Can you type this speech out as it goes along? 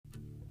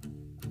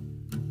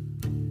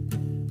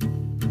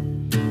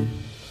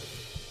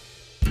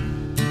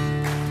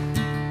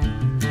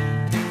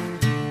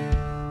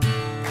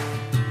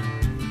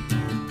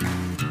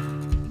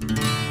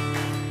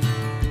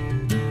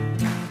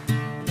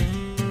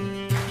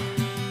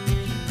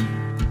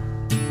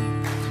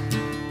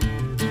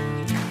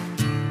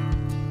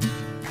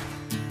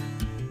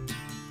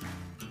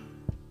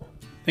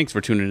Thanks for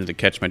tuning in to the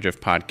Catch My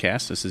Drift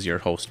podcast. This is your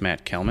host,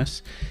 Matt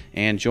Kelmis.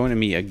 And joining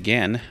me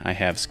again, I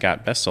have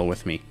Scott Bestul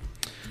with me.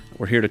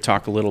 We're here to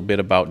talk a little bit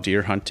about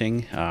deer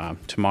hunting.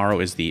 Tomorrow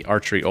is the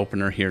archery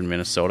opener here in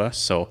Minnesota,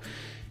 so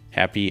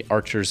happy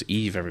Archer's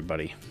Eve,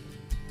 everybody.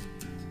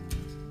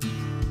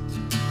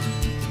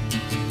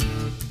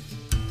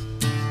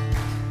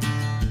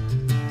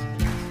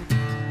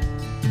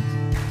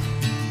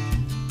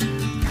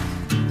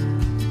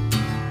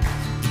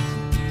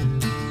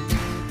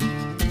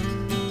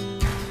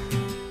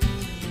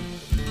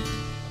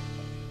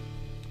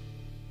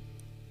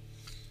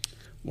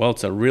 Well,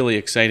 it's a really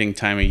exciting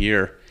time of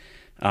year.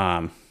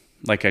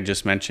 Like I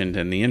just mentioned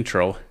in the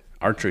intro,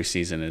 archery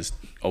season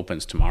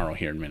opens tomorrow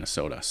here in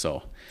Minnesota.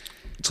 So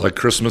it's like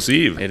Christmas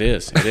Eve. It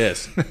is.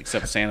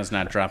 Except Santa's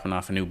not dropping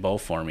off a new bow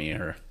for me,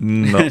 or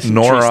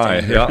nor I.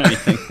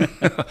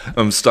 Yeah,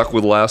 I'm stuck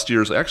with last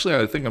year's. Actually,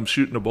 I think I'm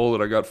shooting a bow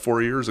that I got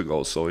 4 years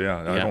ago. So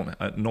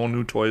no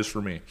new toys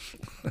for me.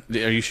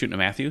 Are you shooting a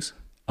Matthews?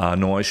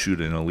 No, I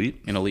shoot an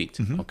Elite. An Elite.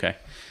 Mm-hmm. Okay.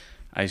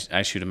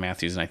 I shoot a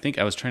Matthews, and I think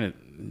I was trying to.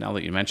 Now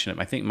that you mention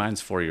it, I think mine's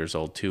 4 years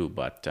old too.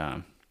 But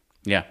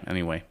yeah.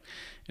 Anyway,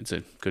 it's a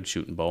good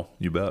shooting bow.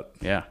 You bet.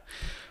 Yeah.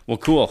 Well,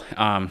 cool.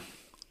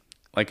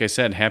 Like I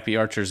said, happy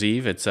Archer's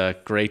Eve. It's a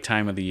great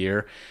time of the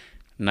year.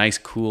 Nice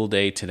cool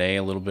day today.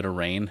 A little bit of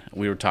rain.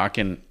 We were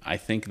talking. I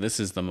think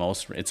this is the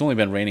most. It's only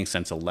been raining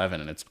since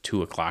 11, and it's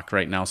 2:00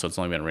 right now, so it's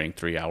only been raining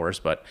 3 hours.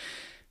 But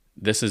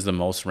this is the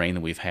most rain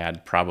that we've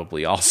had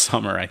probably all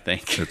summer, I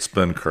think. It's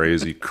been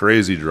crazy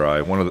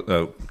dry. One of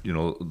the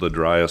the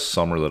driest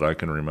summer that I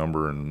can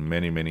remember in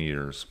many, many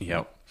years.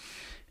 Yep.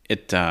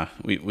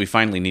 We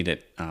finally need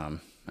it.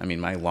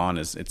 My lawn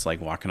it's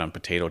like walking on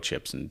potato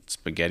chips and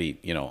spaghetti,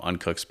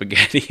 uncooked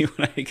spaghetti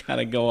when I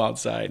gotta go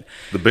outside.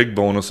 The big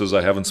bonus is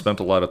I haven't spent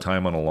a lot of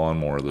time on a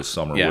lawnmower this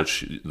summer,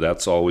 which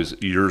that's always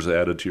years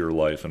added to your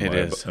life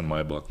in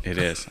my book. It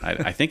is.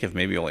 I think I've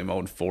maybe only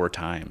mowed 4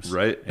 times.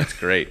 Right. It's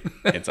great.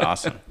 It's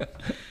awesome.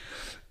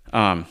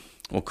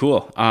 Well,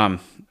 cool.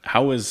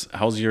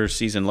 How's your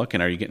season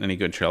looking? Are you getting any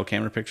good trail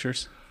camera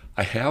pictures?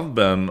 I have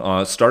been.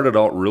 Started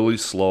out really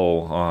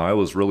slow. I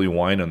was really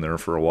whining there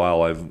for a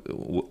while.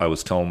 I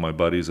was telling my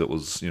buddies it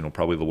was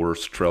probably the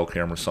worst trail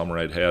camera summer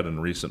I'd had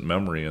in recent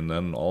memory, and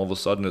then all of a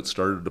sudden it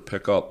started to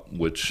pick up,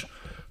 which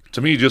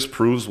to me just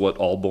proves what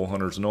all bow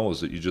hunters know,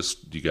 is that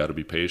you got to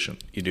be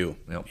patient. You do.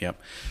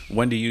 Yep.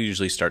 When do you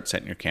usually start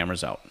setting your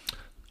cameras out?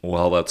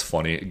 Well, that's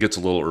funny. It gets a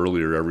little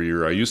earlier every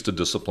year. I used to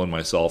discipline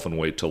myself and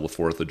wait till the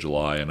 4th of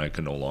July, and I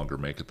can no longer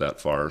make it that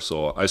far.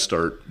 So I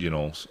start,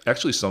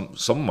 actually some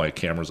of my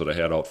cameras that I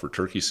had out for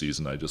turkey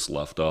season, I just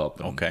left up.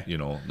 And, okay.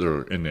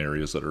 They're in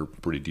areas that are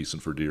pretty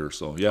decent for deer.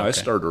 So, yeah, okay. I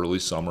start early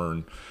summer,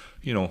 and,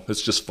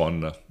 it's just fun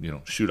to,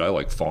 shoot. I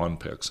like fawn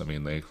pics. I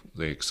mean, they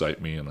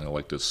excite me, and I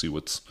like to see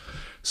what's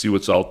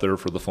out there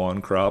for the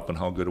fawn crop and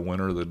how good a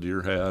winter the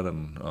deer had.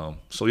 And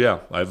so, yeah,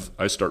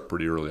 I start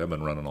pretty early. I've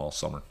been running all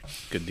summer.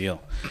 Good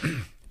deal.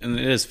 And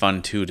it is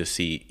fun, too, to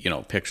see,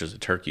 pictures of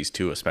turkeys,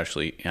 too,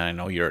 especially. And I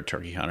know you're a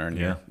turkey hunter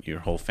and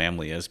your whole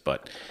family is,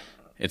 but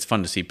it's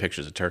fun to see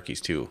pictures of turkeys,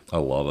 too. I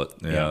love it.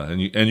 Yeah.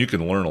 And you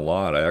can learn a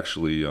lot. I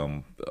actually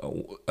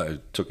I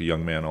took a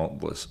young man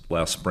out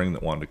last spring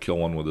that wanted to kill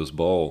one with his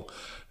bow.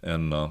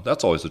 And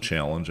that's always a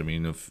challenge. I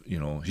mean, if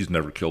he's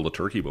never killed a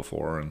turkey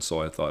before, and so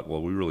I thought,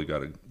 well, we really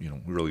got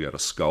to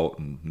scout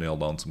and nail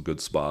down some good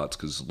spots,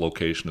 because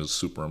location is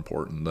super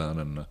important then.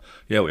 And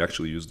we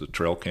actually used the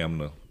trail cam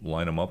to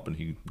line him up, and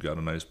he got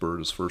a nice bird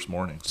his first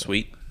morning. So.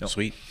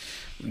 Sweet.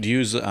 Do you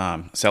use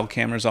cell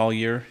cameras all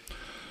year,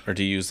 or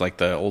do you use like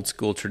the old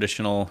school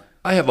traditional?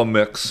 I have a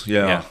mix.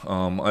 Yeah.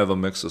 I have a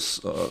mix of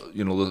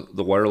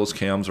the wireless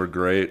cams are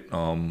great.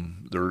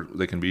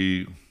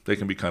 They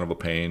can be kind of a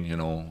pain,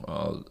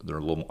 they're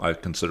a little. I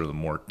consider them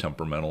more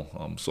temperamental.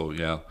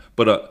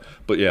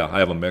 But yeah, I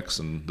have a mix,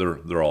 and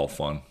they're all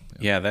fun.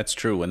 Yeah, that's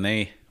true. When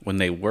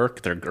they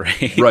work, they're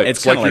great. Right.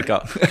 It's kind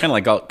of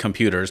like all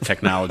computers,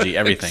 technology,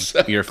 everything.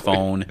 Exactly. Your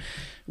phone.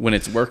 When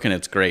it's working,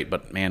 it's great.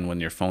 But man, when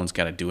your phone's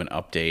got to do an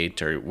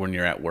update, or when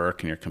you're at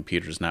work and your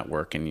computer's not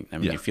working,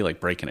 you feel like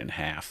breaking it in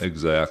half.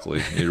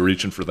 Exactly. You're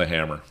reaching for the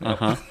hammer.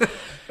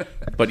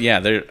 But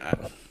yeah,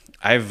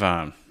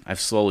 I've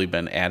slowly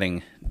been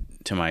adding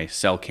to my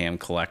cell cam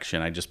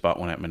collection. I just bought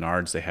one at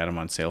Menards. They had them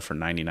on sale for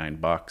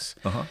 $99,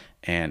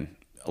 and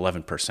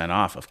 11%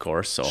 off, of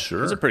course. So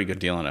sure. It's a pretty good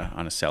deal on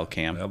a cell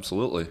cam.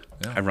 Absolutely.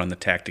 Yeah. I run the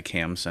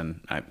Tacticams,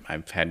 and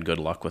I've had good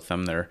luck with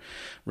them. They're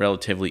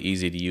relatively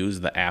easy to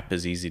use. The app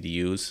is easy to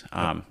use.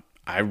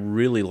 I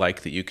really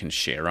like that you can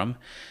share them.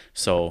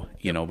 So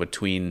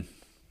between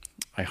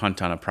I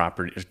hunt on a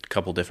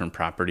couple different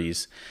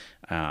properties.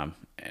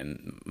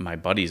 And my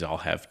buddies all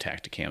have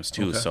Tacticams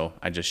too, okay. So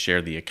I just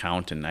share the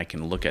account, and I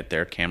can look at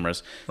their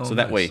cameras. So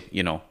that way,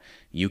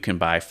 you can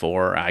buy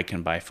 4, I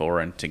can buy 4,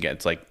 and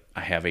it's like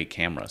I have 8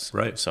 cameras.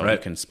 Right. So you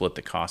can split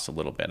the cost a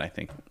little bit, I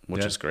think,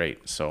 which is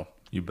great. So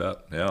you bet.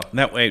 Yeah. And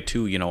that way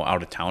too,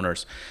 out of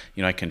towners,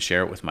 I can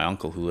share it with my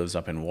uncle who lives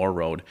up in War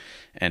Road,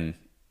 and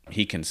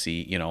he can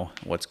see,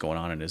 what's going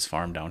on at his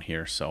farm down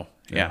here. So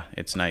yeah,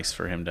 it's nice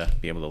for him to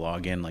be able to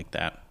log in like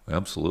that.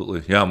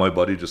 Absolutely. Yeah, my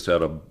buddy just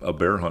had a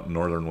bear hunt in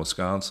northern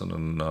Wisconsin,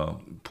 and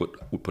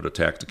we put a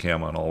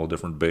Tacticam on all the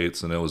different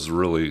baits, and it was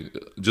really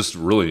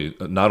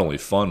not only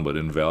fun but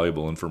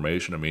invaluable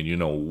information. I mean, you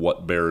know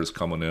what bear is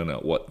coming in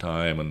at what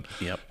time, and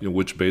Yep. you know,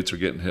 which baits are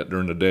getting hit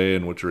during the day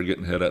and which are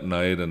getting hit at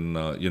night.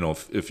 And you know,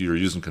 if you're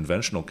using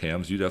conventional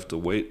cams, you'd have to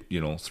wait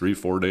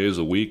 3-4 days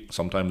a week,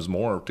 sometimes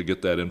more, to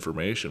get that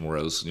information.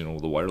 Whereas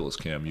the wireless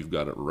cam, you've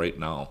got it right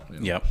now.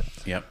 Yep.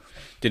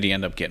 Did he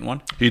end up getting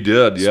one? He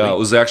did, yeah.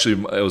 Sweet.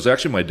 It was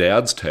actually my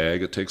dad's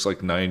tag. It takes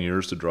like 9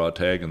 years to draw a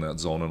tag in that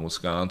zone in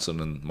Wisconsin.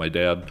 And my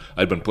dad,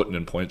 I'd been putting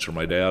in points for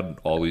my dad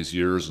all these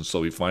years, and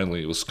so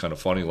it was kind of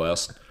funny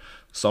last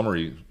summer.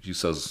 He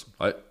says,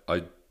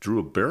 I drew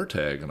a bear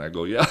tag, and I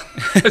go, yeah.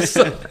 I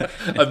said,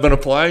 I've been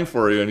applying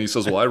for you, and he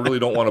says, well, I really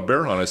don't want a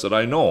bear hunt. I said,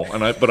 I know,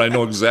 but I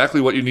know exactly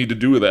what you need to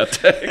do with that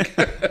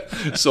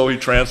tag. So he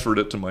transferred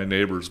it to my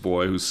neighbor's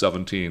boy, who's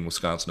 17.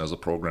 Wisconsin has a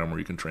program where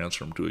you can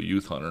transfer him to a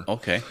youth hunter.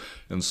 Okay.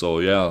 And so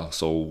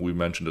we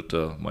mentioned it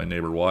to my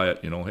neighbor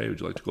Wyatt. Hey,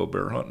 would you like to go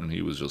bear hunting? And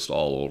he was just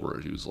all over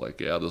it. He was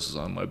like, yeah, this is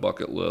on my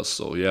bucket list.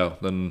 So yeah,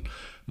 then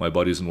my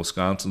buddies in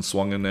Wisconsin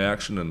swung into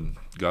action and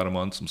got him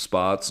on some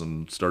spots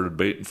and started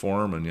baiting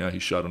for him. And yeah, he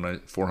shot a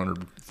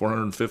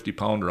 450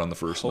 pounder on the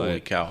first night. Holy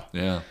cow.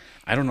 Yeah.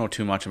 I don't know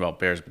too much about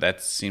bears, but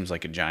that seems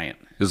like a giant.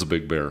 He's a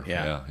big bear.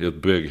 Yeah. He had a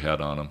big head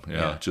on him.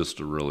 Yeah.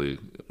 Just a really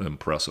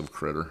impressive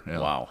critter. Yeah.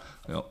 Wow.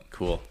 Yep.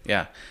 Cool.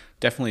 Yeah.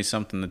 Definitely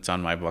something that's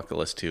on my bucket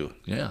list too.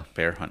 Yeah.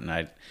 Bear hunting.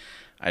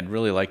 I'd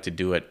really like to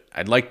do it.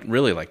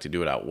 Really like to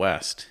do it out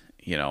west,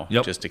 Yep.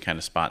 just to kind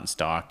of spot and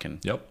stalk. And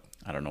Yep.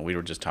 I don't know. We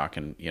were just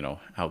talking,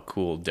 how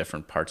cool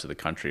different parts of the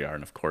country are.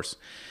 And of course,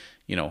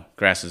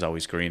 grass is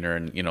always greener,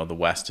 and, the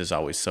West is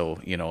always so,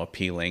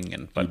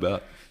 appealing. But You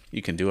bet.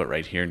 you can do it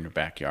right here in your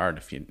backyard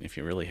if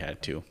you really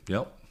had to.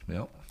 Yep.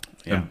 Yeah.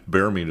 And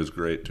bear meat is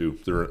great too.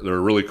 They're a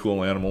really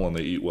cool animal, and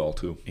they eat well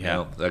too.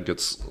 Yeah. That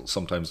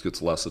sometimes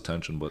gets less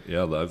attention, but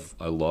yeah,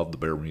 I love the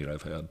bear meat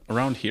I've had.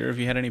 Around here, have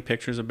you had any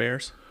pictures of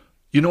bears?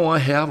 I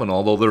haven't,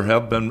 although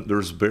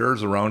there's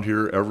bears around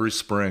here every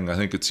spring. I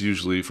think it's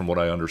usually, from what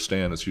I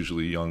understand, it's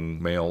usually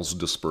young males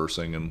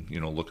dispersing and,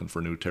 looking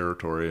for new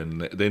territory.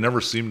 And they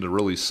never seem to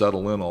really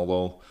settle in,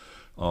 although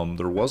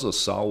there was a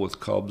sow with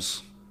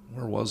cubs.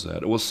 Where was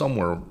that? It was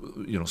somewhere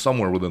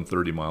within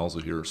 30 miles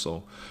of here.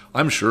 So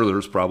I'm sure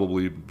there's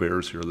probably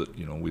bears here that,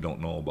 we don't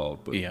know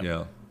about. But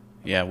yeah.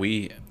 Yeah,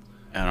 we,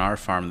 on our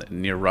farm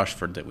near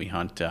Rushford that we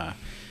hunt,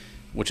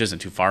 which isn't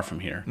too far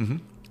from here,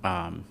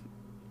 Mm-hmm.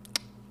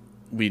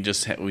 We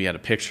had a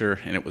picture,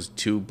 and it was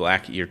 2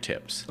 black ear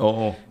tips.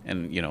 Oh.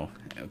 And,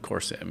 of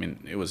course,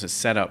 it was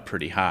set up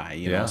pretty high,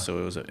 Yeah. so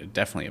it was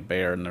definitely a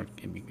bear, and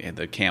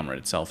the camera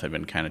itself had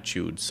been kind of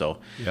chewed. So,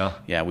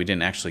 yeah, we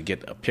didn't actually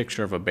get a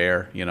picture of a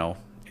bear,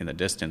 in the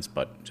distance,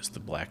 but just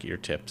the black ear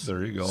tips.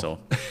 There you go. So,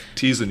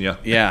 teasing you.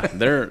 yeah,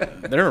 they're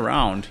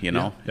around,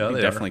 Yeah, they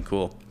definitely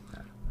cool.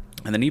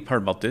 And the neat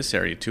part about this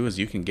area, too, is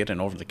you can get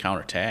an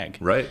over-the-counter tag.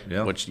 Right,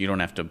 yeah. Which you don't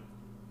have to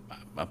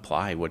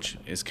apply, which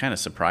is kind of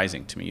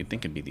surprising to me. You'd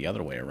think it'd be the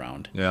other way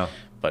around. Yeah.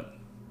 But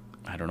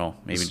I don't know.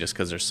 Maybe just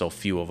because there's so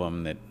few of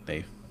them that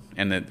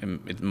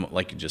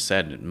like you just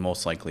said,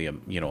 most likely a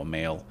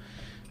male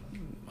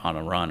on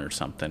a run or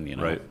something.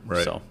 Right.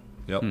 So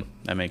Yep.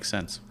 that makes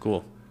sense.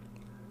 Cool.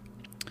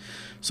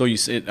 So you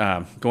said,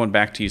 going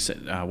back to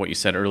what you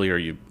said earlier,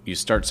 you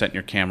start setting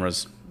your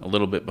cameras a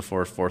little bit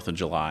before 4th of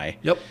July.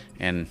 Yep.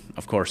 And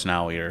of course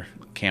now your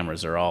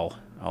cameras are all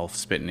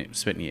spitting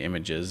you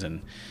images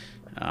and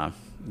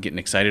getting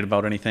excited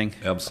about anything.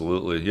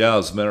 Absolutely. Yeah.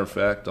 As a matter of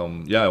fact,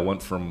 I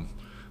went from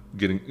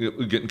getting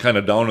kind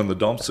of down in the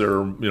dumps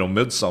there,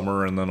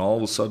 midsummer, and then all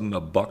of a sudden a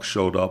buck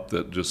showed up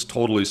that just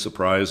totally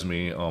surprised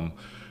me.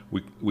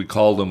 We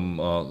called him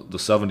the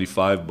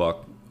 75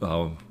 buck.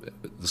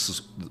 This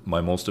is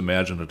my most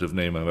imaginative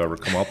name I've ever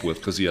come up with,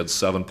 because he had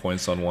 7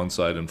 points on one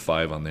side and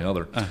 5 on the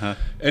other. Uh-huh.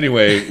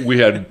 Anyway, we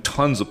had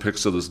tons of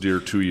pics of this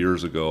deer 2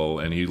 years ago,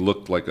 and he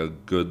looked like a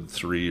good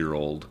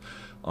 3-year-old.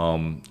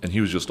 And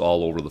he was just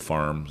all over the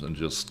farms and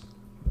just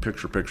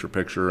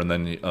picture. And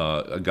then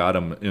I got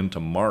him into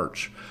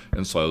March.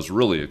 And so I was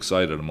really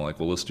excited. I'm like,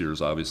 well, this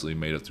deer's obviously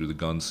made it through the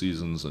gun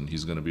seasons, and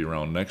he's going to be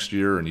around next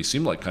year. And he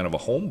seemed like kind of a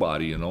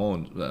homebody,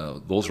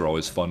 and those are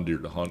always fun deer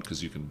to hunt,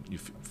 because you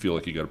feel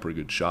like you got a pretty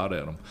good shot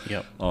at them.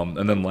 Yep.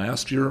 And then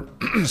last year,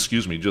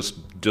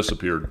 just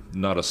disappeared.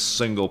 Not a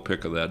single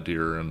pic of that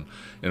deer. And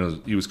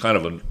he was kind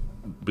of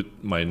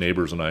my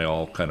neighbors and I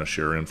all kind of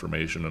share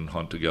information and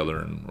hunt together,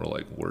 and we're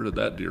like, where did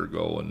that deer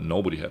go? And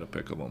nobody had a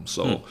pic of him.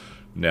 So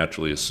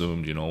naturally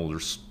assumed,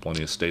 there's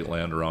plenty of state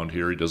land around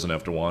here. He doesn't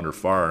have to wander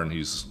far, and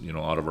he's,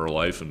 out of our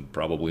life and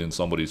probably in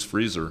somebody's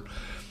freezer.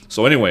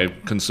 So anyway,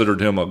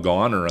 considered him a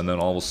goner, and then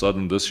all of a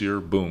sudden this year,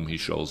 boom, he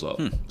shows up.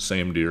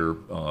 Same deer,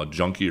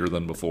 junkier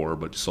than before,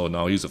 but so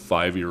now he's a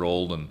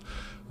 5-year-old, and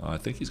I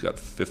think he's got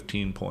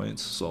 15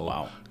 points. So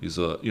wow. He's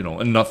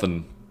and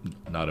nothing,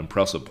 not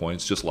impressive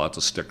points, just lots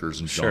of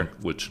stickers and junk,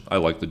 which I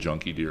like the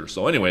junky deer.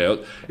 So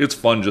anyway, it's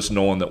fun just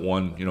knowing that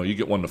you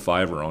get 1 to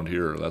 5 around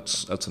here.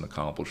 That's an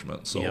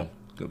accomplishment. So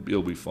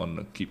it'll be fun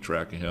to keep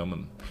track of him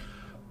and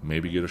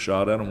maybe get a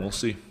shot at him. We'll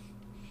see.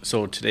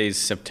 So today's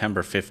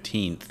September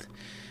 15th.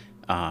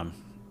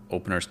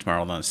 Openers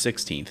tomorrow on the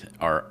 16th.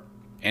 Are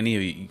any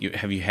of you,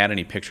 have you had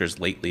any pictures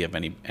lately of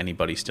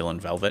anybody still in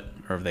velvet,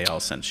 or have they all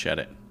since shed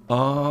it?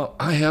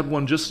 I had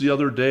one just the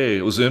other day.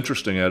 It was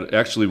interesting. I had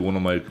actually one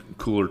of my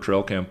cooler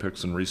trail cam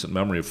pics in recent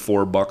memory of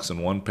 4 bucks in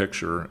one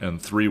picture,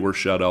 and 3 were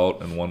shed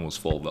out, and 1 was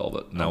full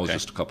velvet. And that was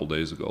just a couple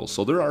days ago.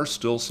 So there are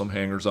still some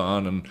hangers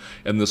on,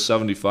 and this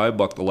 75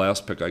 buck, the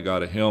last pic I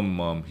got of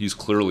him, he's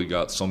clearly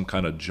got some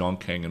kind of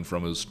junk hanging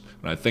from his,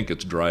 and I think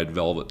it's dried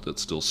velvet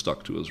that's still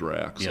stuck to his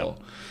rack. Yep. So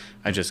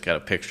I just got a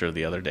picture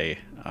the other day.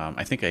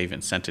 I think I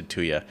even sent it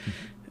to you.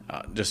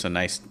 Just a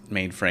nice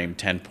mainframe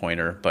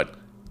 10-pointer, but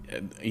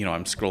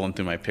I'm scrolling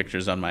through my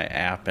pictures on my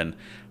app, and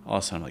all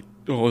of a sudden I'm like,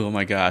 oh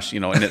my gosh,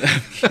 and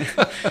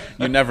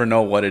you never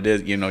know what it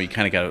is. You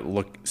kind of got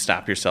to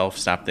stop yourself,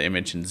 stop the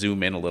image, and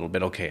zoom in a little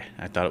bit. Okay,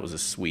 I thought it was a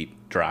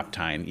sweet drop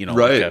tine,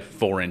 right. like a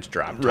 4-inch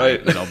drop tine,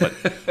 right.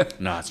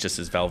 But no, it's just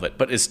as velvet.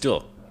 But it's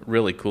still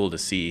really cool to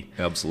see.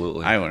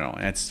 Absolutely. I don't know.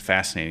 It's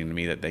fascinating to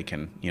me that they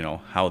can,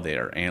 how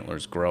their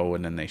antlers grow,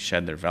 and then they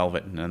shed their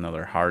velvet, and then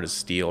they're hard as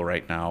steel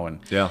right now, and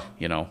yeah.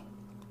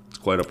 It's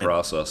quite a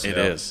process. It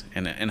is,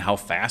 and how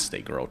fast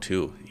they grow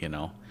too.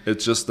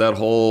 It's just that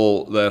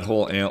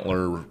whole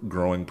antler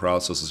growing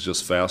process is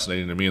just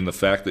fascinating to me, and the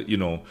fact that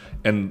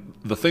and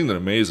the thing that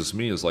amazes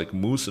me is like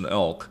moose and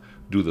elk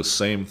do the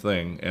same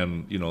thing,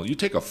 and you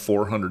take a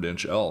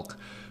 400-inch elk,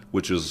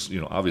 which is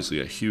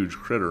obviously a huge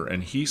critter,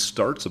 and he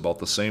starts about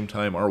the same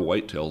time our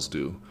whitetails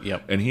do.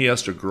 Yep. And he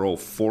has to grow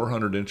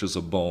 400 inches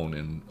of bone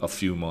in a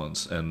few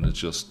months, and it's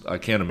just I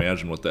can't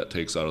imagine what that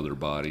takes out of their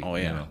body. Oh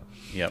yeah.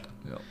 Yep.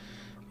 Yep.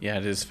 Yeah,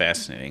 it is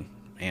fascinating,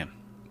 man.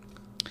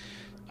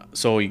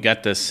 So you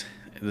got the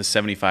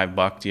 75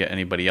 buck. Do you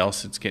anybody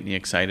else that's getting you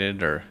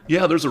excited, or?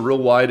 Yeah, there's a real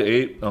wide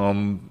 8.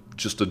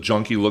 Just a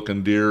junky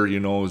looking deer.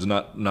 Is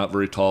not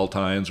very tall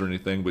tines or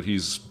anything, but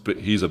he's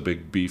a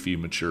big beefy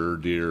mature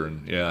deer,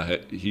 and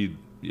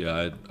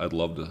I'd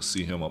love to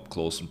see him up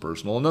close and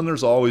personal. And then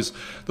there's always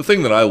the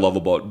thing that I love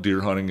about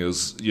deer hunting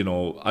is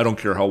I don't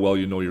care how well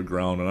you know your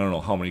ground, and I don't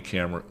know how many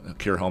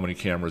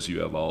cameras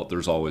you have out.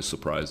 There's always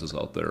surprises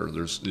out there.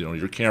 There's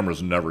your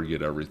cameras never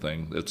get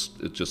everything.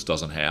 It just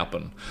doesn't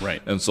happen.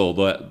 Right. And so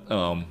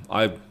that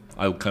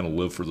I kind of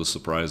live for the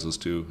surprises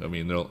too. I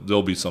mean,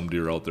 there'll be some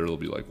deer out there that'll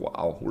be like,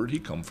 wow, where'd he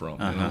come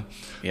from?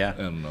 Yeah.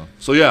 And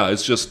so yeah,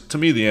 it's just, to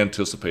me, the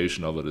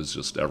anticipation of it is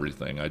just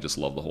everything. I just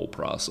love the whole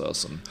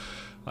process. And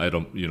I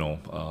don't,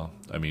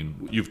 I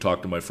mean, you've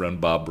talked to my friend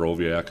Bob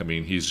Broviak. I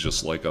mean, he's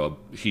just like a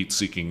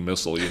heat-seeking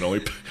missile.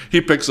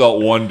 He picks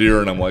out one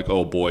deer, and I'm like,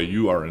 oh boy,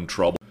 you are in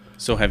trouble.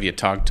 So have you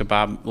talked to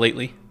Bob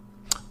lately?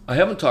 I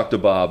haven't talked to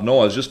Bob. No,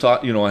 I was just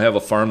talking. I have a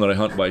farm that I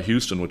hunt by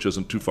Houston, which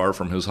isn't too far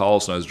from his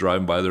house, and I was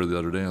driving by there the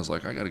other day, and I was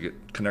like, I got to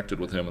get connected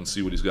with him and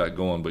see what he's got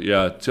going. But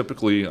yeah,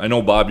 typically, I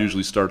know Bob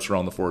usually starts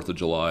around the 4th of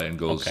July and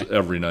goes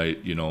every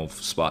night,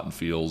 spotting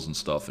fields and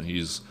stuff, and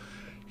he's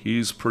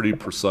pretty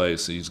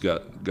precise. He's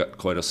got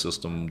quite a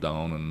system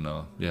down, and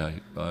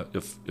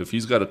if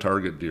he's got a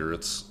target deer,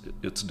 its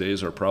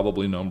days are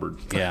probably numbered.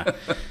 Yeah,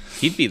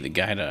 he'd be the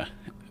guy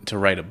to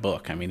write a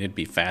book. I mean, it'd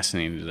be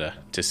fascinating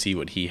to see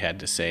what he had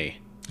to say.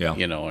 Yeah.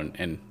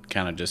 And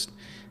kind of just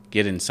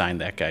get inside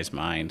that guy's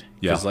mind.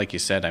 Because like you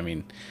said, I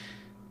mean,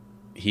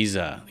 he's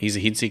a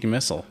heat-seeking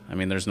missile. I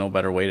mean, there's no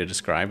better way to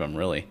describe him,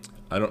 really.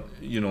 I don't,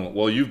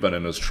 well, you've been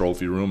in his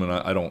trophy room, and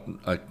I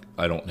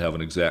don't have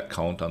an exact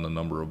count on the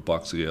number of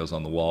bucks he has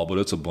on the wall, but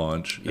it's a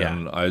bunch. Yeah.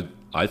 And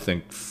I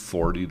think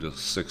 40 to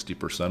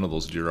 60% of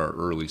those deer are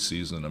early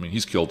season. I mean,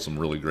 he's killed some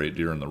really great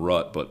deer in the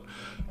rut, but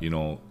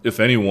if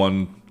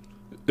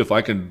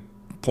I can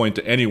point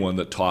to anyone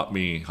that taught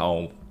me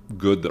how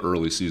good the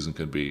early season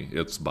can be,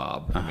 it's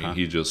Bob. I mean,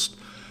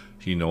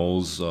 he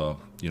knows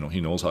he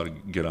knows how to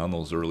get on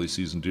those early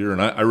season deer,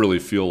 and I really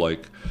feel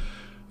like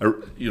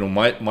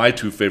my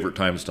 2 favorite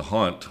times to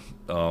hunt,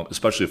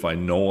 especially if I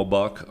know a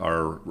buck,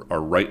 are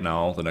right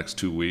now, the next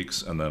 2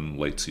 weeks, and then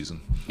late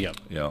season. Yep.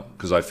 Yeah,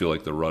 because I feel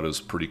like the rut is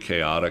pretty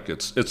chaotic.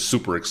 It's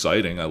super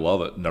exciting. I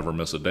love it. Never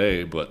miss a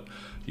day. But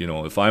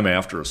if I'm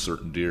after a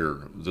certain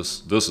deer,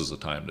 this is the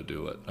time to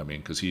do it. I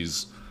mean, because you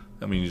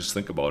just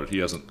think about it. He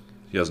hasn't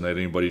had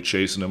anybody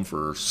chasing him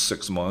for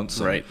 6 months.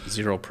 Right,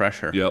 zero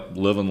pressure. Yep,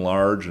 living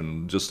large,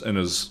 and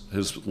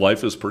his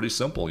life is pretty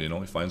simple. He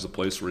finds a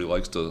place where he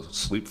likes to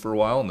sleep for a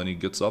while, and then he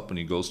gets up and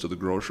he goes to the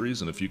groceries.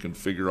 And if you can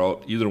figure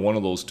out either one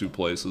of those 2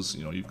 places,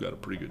 you've got a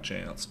pretty good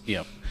chance.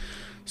 Yep.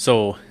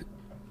 So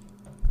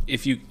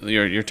if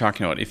you're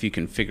talking about if you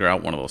can figure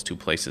out one of those 2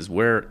 places,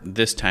 where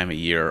this time of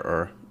year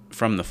or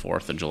from the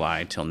 4th of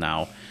July till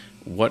now,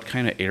 what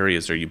kind of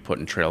areas are you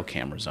putting trail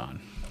cameras on?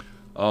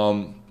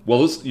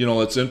 Well,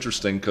 it's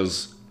interesting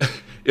because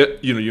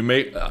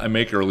I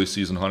make early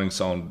season hunting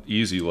sound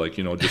easy, like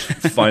just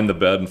find the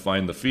bed and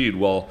find the feed.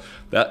 Well,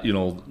 that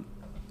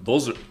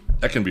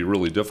that can be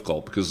really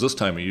difficult because this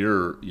time of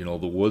year,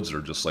 the woods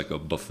are just like a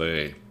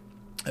buffet,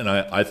 and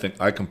I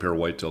think I compare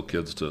whitetail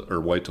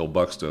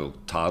bucks to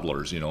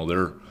toddlers.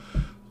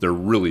 they're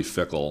really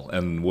fickle,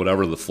 and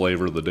whatever the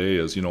flavor of the day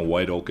is,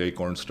 white oak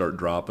acorns start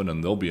dropping,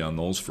 and they'll be on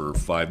those for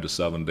 5 to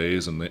 7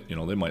 days, and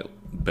they might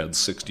bed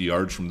 60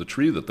 yards from the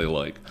tree that they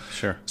like.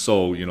 Sure.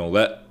 So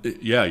that,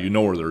 yeah,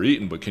 where they're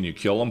eating, but can you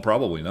kill them?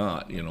 Probably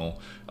not.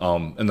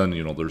 And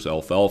then there's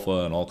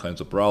alfalfa and all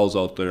kinds of browse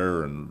out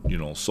there, and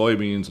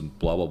soybeans and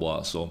blah blah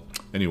blah. So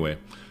anyway,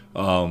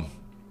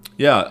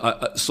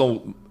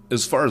 so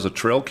as far as a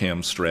trail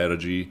cam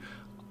strategy,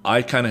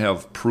 I kind of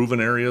have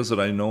proven areas that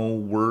I know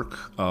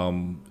work.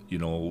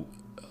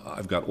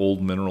 I've got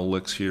old mineral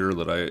licks here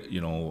that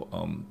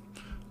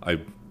I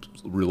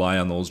rely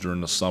on those during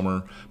the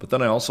summer. But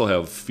then I also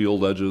have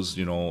field edges.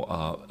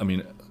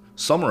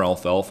 Summer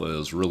alfalfa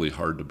is really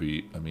hard to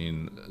beat. I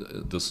mean,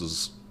 this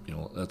is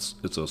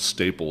it's a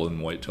staple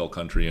in whitetail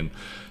country, and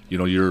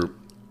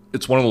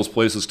it's one of those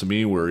places to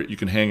me where you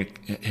can hang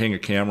a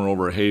camera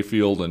over a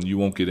hayfield and you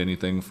won't get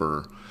anything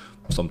for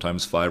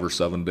sometimes 5 or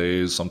 7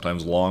 days,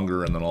 sometimes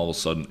longer, and then all of a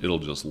sudden it'll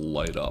just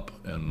light up.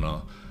 And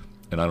I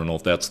don't know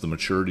if that's the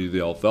maturity of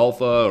the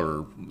alfalfa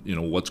or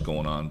what's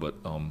going on, but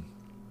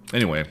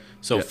anyway.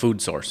 So yeah.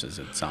 Food sources,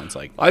 it sounds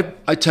like.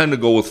 I tend to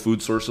go with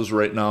food sources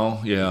right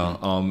now, yeah,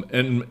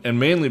 and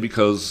mainly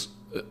because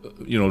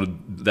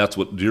that's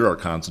what deer are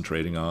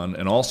concentrating on,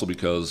 and also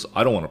because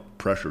I don't want to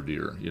pressure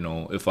deer.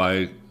 If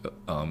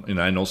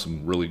and I know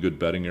some really good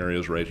bedding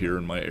areas right here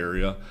in my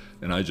area,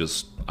 and I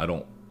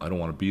don't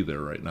want to be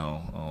there right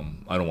now.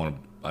 I don't want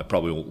to. I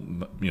probably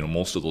will,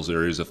 most of those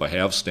areas, if I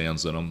have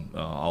stands in them,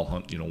 I'll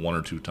hunt, 1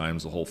 or 2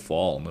 times the whole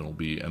fall, and it'll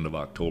be end of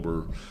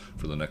October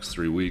for the next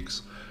 3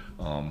 weeks.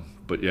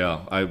 But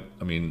yeah, I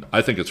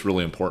think it's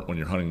really important when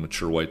you're hunting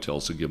mature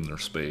whitetails to give them their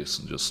space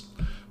and just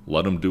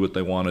let them do what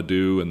they want to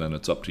do, and then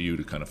it's up to you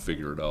to kind of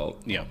figure it out.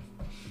 Yep,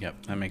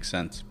 that makes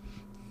sense.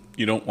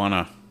 You don't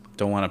want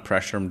to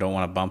pressure them, don't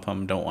want to bump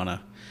them, don't want to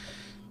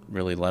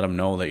really let them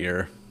know that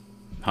you're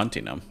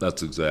hunting them.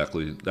 That's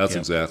exactly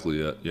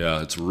it.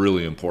 Yeah, it's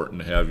really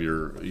important to have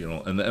your,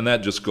 and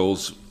that just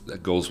goes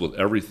with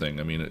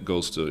everything. I mean, it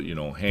goes to,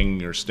 hanging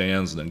your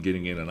stands and then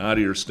getting in and out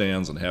of your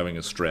stands and having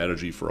a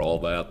strategy for all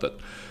that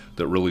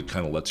really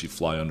kind of lets you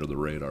fly under the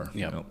radar.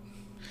 Yeah.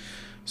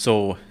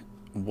 So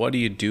what do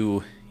you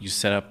do?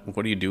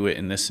 What do you do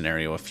in this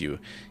scenario if you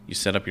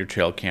set up your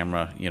trail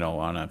camera,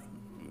 on a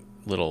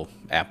little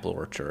apple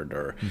orchard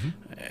or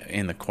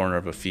in the corner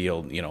of a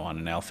field, on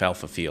an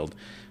alfalfa field?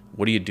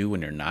 What do you do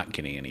when you're not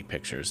getting any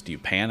pictures? Do you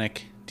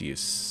panic? Do you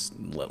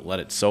let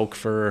it soak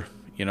for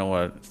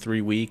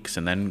 3 weeks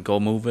and then go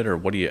move it, or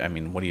what do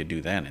you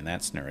do then in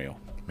that scenario?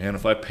 Man,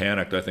 if I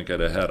panicked, I think I'd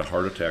have had a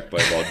heart attack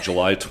by about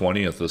July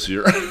 20th this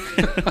year.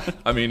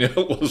 I mean, it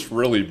was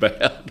really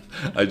bad.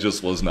 I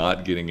just was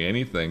not getting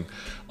anything.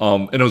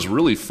 And it was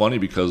really funny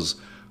because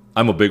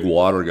I'm a big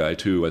water guy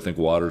too. I think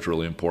water is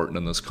really important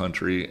in this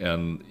country,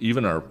 and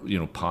even our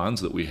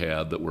ponds that we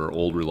had that were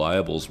old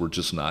reliables were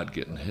just not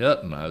getting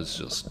hit, and I was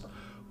just,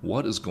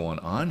 what is going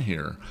on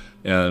here?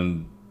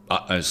 And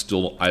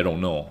I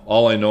don't know.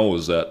 All I know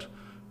is that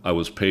I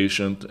was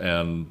patient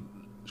and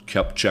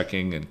kept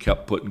checking and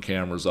kept putting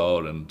cameras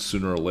out, and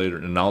sooner or later,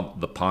 and now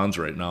the ponds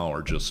right now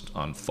are just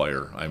on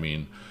fire. I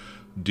mean,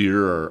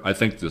 I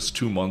think this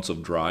 2 months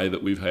of dry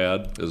that we've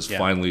had is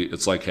finally,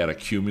 it's like had a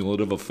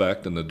cumulative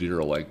effect, and the deer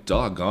are like,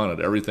 doggone it,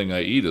 everything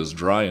I eat is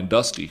dry and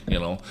dusty,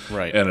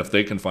 Right. And if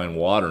they can find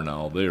water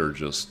now,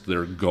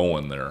 they're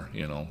going there,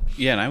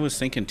 Yeah, and I was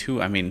thinking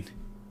too, I mean,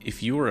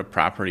 if you were a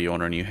property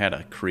owner and you had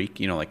a creek,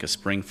 like a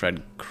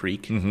spring-fed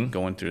creek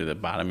going through the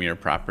bottom of your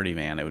property,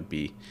 man, it would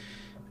be,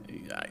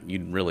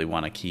 you'd really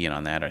want to key in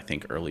on that, I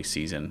think, early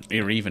season,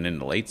 or even in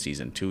the late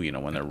season too,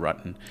 when they're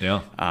rutting.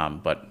 Yeah.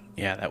 But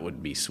yeah, that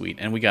would be sweet,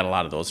 and we got a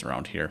lot of those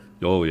around here.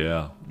 Oh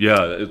yeah,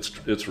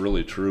 it's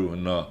really true.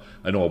 And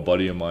I know a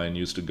buddy of mine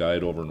used to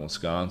guide over in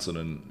Wisconsin,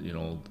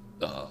 and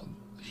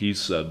he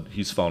said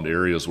he's found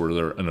areas where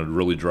they're in a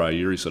really dry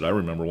year. He said, I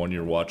remember one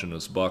year watching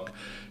this buck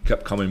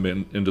kept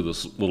coming into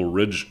this little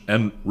ridge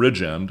end,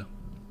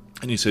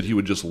 and he said he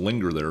would just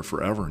linger there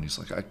forever. And he's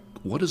like,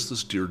 what is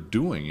this deer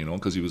doing?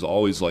 Because he was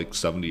always like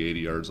 70, 80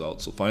 yards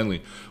out. So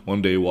finally,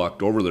 one day he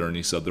walked over there, and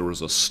he said there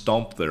was a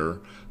stump there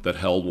that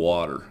held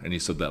water. And he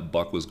said that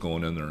buck was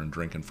going in there and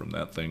drinking from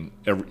that thing.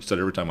 He said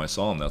every time I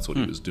saw him, that's what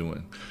he was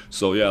doing.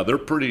 So yeah, they're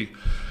pretty.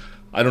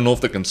 I don't know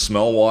if they can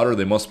smell water.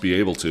 They must be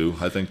able to.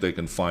 I think they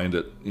can find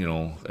it,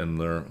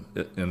 and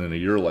in a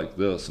year like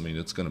this, I mean,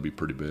 it's going to be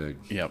pretty big.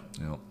 Yep.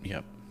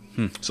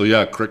 So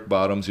yeah, creek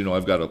bottoms.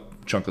 I've got a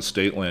chunk of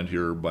state land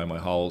here by my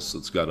house.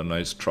 It's got a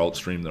nice trout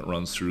stream that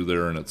runs through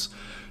there, and it's,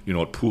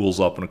 it pools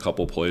up in a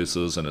couple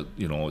places, and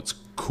it's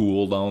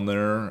cool down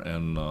there.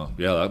 And I'm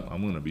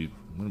going to be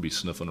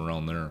sniffing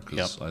around there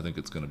because I think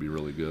it's going to be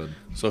really good.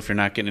 So if you're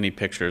not getting any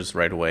pictures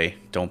right away,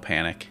 don't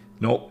panic.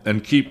 Nope,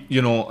 and keep.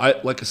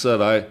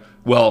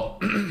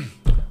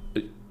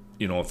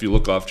 If you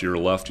look off to your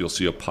left, you'll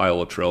see a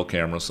pile of trail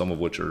cameras, some of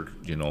which are,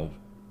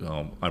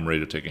 I'm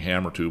ready to take a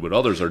hammer to, but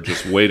others are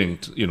just waiting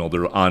to,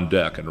 they're on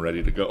deck and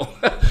ready to go.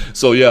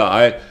 So yeah,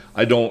 I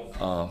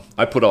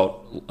put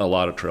out a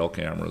lot of trail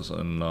cameras,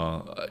 and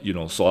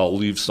so I'll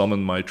leave some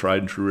in my tried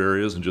and true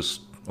areas and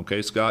just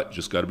okay, Scott, you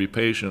just got to be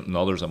patient. And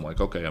others, I'm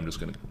like, okay, I'm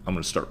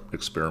gonna start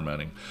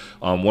experimenting.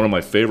 One of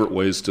my favorite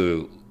ways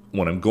to,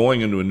 when I'm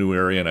going into a new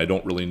area and I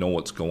don't really know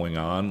what's going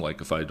on,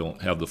 like if I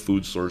don't have the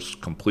food source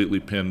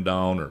completely pinned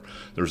down, or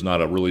there's not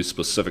a really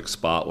specific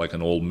spot like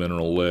an old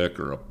mineral lick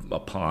or a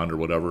pond or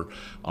whatever,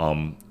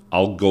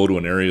 I'll go to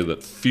an area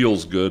that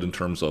feels good in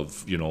terms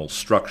of,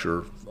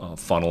 structure,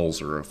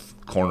 funnels or a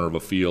corner of a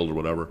field or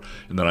whatever,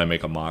 and then I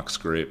make a mock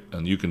scrape.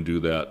 And you can do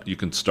that. You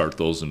can start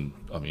those you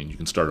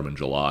can start them in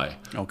July.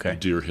 Okay.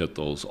 Deer hit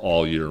those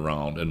all year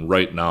round. And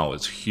right now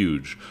it's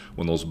huge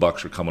when those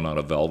bucks are coming out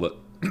of velvet.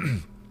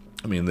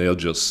 They'll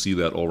just see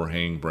that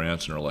overhanging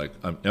branch and they're like,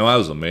 I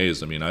was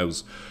amazed. I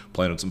was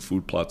planting some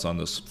food plots on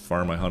this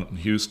farm I hunt in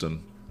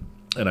Houston,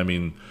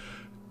 and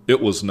it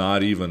was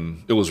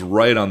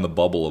right on the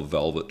bubble of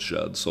velvet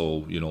shed.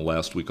 So,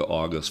 last week of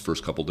August,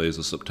 first couple days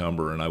of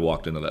September, and I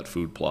walked into that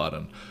food plot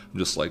and I'm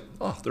just like,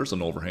 oh, there's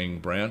an overhanging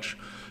branch.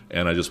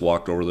 And I just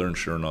walked over there and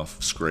sure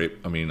enough,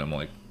 scrape. I'm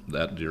like,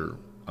 that deer,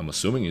 I'm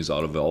assuming he's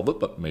out of velvet,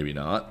 but maybe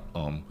not.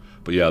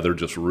 But yeah, they're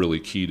just really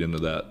keyed into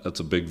that. That's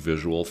a big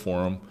visual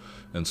for them.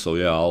 And so,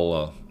 yeah,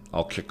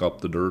 I'll kick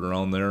up the dirt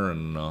around there,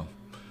 and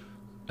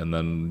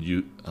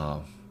then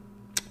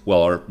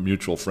our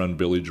mutual friend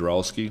Billy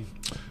Jarowski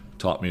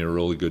taught me a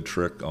really good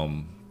trick.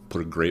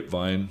 Put a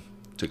grapevine,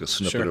 take a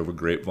snippet of a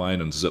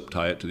grapevine and zip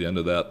tie it to the end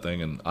of that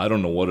thing. And I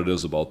don't know what it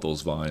is about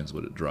those vines,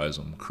 but it drives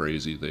them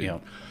crazy. They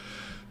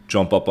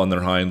jump up on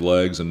their hind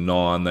legs and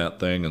gnaw on that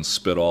thing and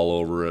spit all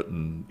over it.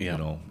 And,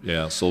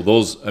 so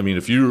those,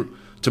 if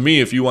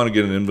you want to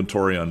get an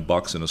inventory on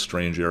bucks in a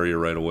strange area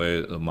right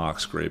away, a mock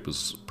scrape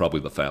is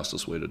probably the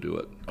fastest way to do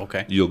it.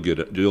 Okay. You'll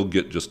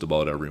get just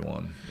about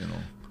everyone,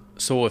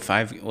 So if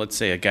let's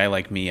say a guy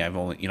like me,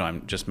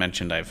 I'm just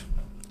mentioned I've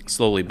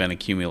slowly been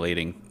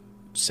accumulating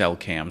cell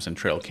cams and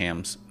trail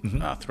cams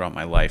throughout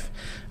my life.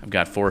 I've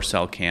got 4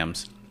 cell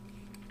cams.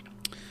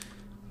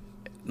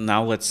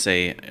 Now let's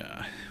say,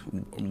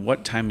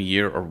 what time of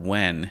year or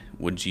when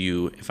would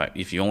you,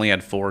 if you only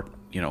had 4,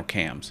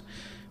 cams,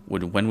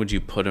 when would you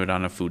put it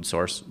on a food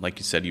source? Like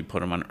you said, you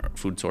put them on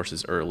food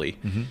sources early.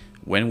 Mm-hmm.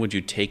 When would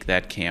you take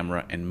that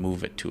camera and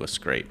move it to a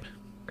scrape?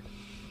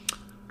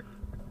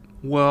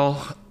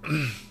 Well,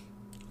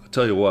 I'll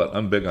tell you what,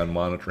 I'm big on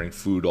monitoring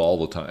food all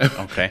the time.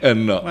 Okay.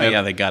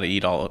 They got to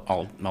eat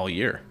all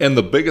year. And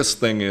the biggest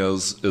thing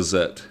is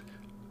that,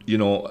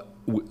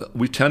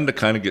 we tend to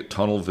kind of get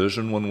tunnel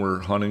vision when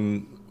we're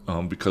hunting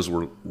because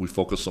we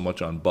focus so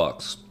much on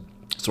bucks.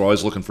 So we're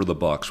always looking for the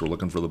bucks. We're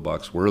looking for the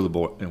bucks. Where are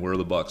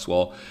the bucks?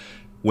 Well,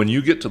 when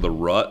you get to the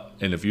rut,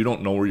 and if you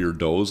don't know where your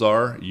does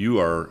are,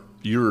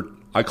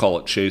 I call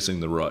it chasing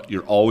the rut.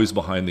 You're always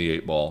behind the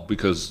 8 ball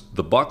because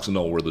the bucks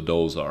know where the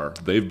does are.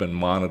 They've been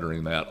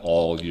monitoring that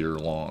all year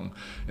long.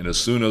 And as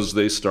soon as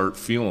they start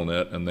feeling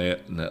it and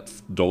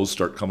that does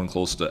start coming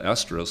close to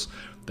estrus,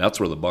 that's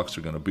where the bucks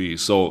are going to be.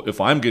 So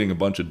if I'm getting a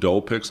bunch of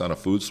doe picks on a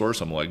food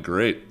source, I'm like,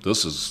 great,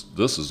 this is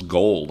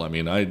gold. I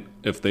don't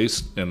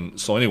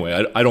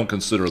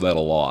consider that a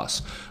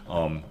loss.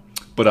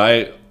 But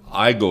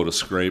I go to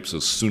scrapes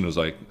as soon as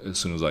I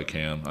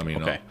can.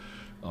 Okay.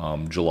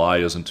 July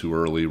isn't too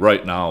early.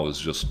 Right now is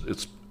just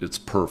it's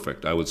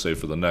perfect. I would say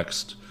for the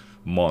next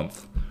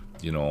month,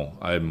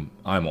 I'm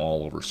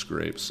all over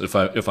scrapes. If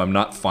I'm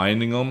not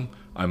finding them,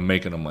 I'm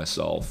making them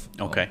myself.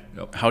 Okay.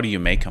 Yep. How do you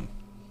make them?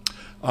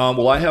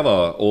 Well, I have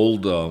a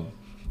old.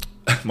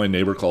 My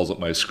neighbor calls it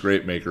my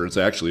scrape maker. It's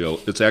actually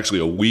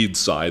a weed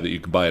scythe that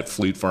you can buy at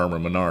Fleet Farm or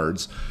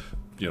Menards.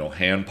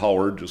 Hand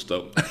powered, just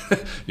a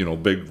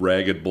big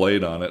ragged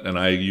blade on it, and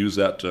I use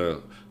that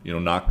to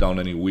knock down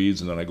any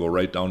weeds, and then I go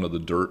right down to the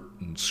dirt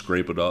and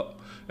scrape it up.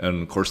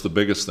 And of course, the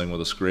biggest thing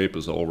with a scrape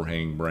is the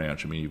overhanging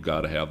branch. You've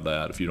got to have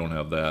that. If you don't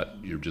have that,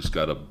 you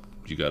got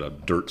a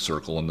dirt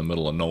circle in the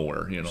middle of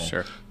nowhere.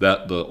 Sure.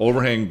 That the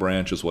overhanging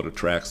branch is what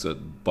attracts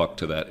that buck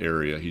to that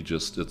area.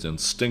 It's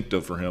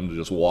instinctive for him to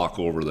just walk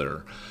over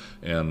there.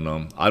 And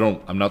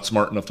I'm not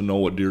smart enough to know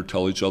what deer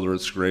tell each other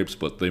at scrapes,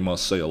 but they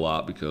must say a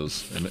lot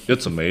because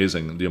it's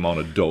amazing the amount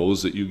of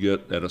does that you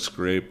get at a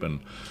scrape, and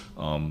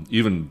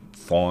even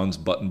fawns,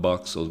 button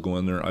bucks. They'll go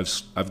in there.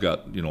 I've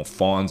got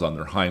fawns on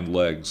their hind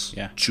legs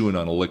chewing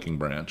on a licking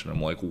branch, and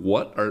I'm like,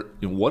 what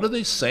are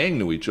they saying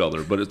to each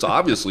other? But it's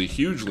obviously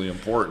hugely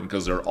important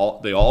because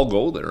they all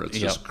go there. It's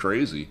just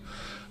crazy.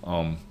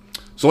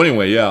 So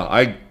anyway,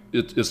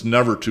 it's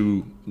never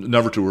too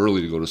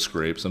early to go to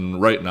scrapes,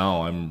 and right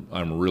now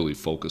I'm really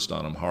focused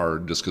on them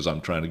hard just because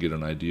I'm trying to get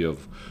an idea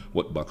of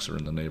what bucks are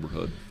in the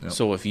neighborhood. Yep.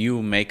 So if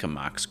you make a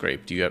mock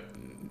scrape,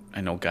 I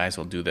know guys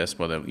will do this,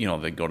 whether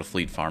they go to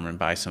Fleet Farm and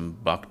buy some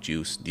buck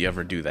juice. Do you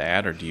ever do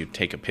that, or do you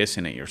take a piss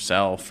in it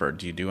yourself, or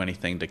do you do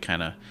anything to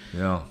kind of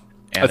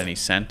add any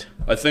scent?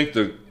 I think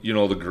the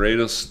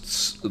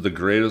greatest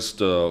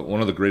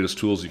one of the greatest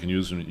tools you can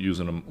use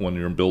when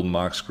you're building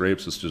mock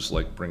scrapes is just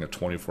like bring a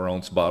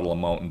 24-ounce bottle of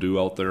Mountain Dew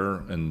out there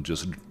and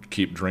just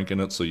keep drinking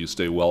it so you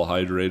stay well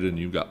hydrated and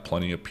you've got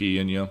plenty of pee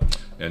in you.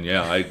 And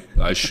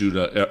I shoot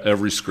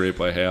every scrape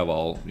I have.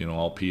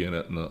 I'll pee in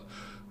it, and the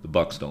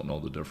bucks don't know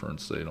the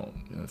difference. They don't.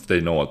 If they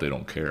know it, they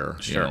don't care.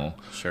 Sure.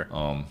 Sure.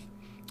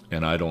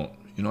 and I don't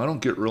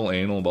get real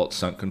anal about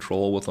scent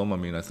control with them. I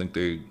mean, I think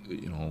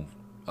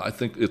I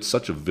think it's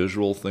such a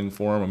visual thing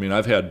for them. I mean,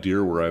 I've had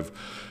deer where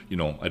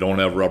I don't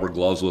have rubber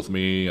gloves with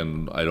me,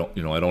 and I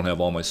don't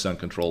have all my scent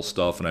control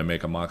stuff, and I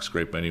make a mock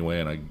scrape anyway,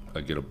 and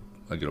I get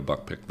a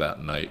buck pick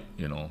that night,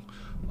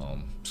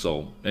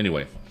 So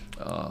anyway,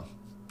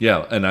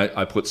 yeah, and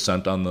I put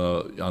scent on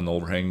the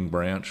overhanging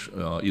branch,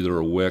 either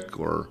a wick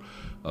or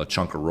a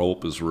chunk of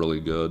rope is really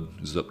good.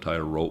 Zip tie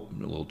a rope,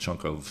 a little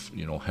chunk of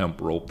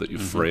hemp rope that you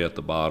fray at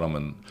the bottom,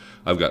 and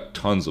I've got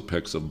tons of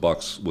pics of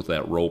bucks with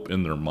that rope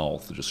in their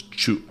mouth, just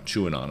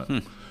chewing on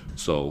it.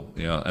 So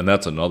yeah, and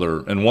that's another.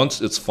 And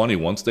it's funny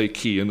once they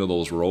key into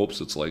those ropes,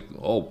 it's like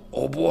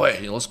oh boy,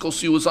 let's go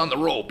see what's on the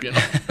rope,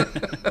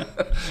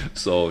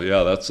 So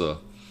yeah,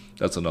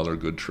 that's another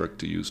good trick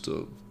to use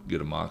to get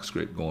a mock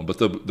scrape going. But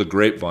the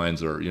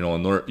grapevines are,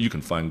 and you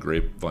can find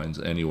grapevines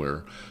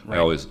anywhere. Right.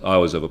 I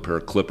always have a pair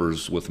of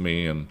clippers with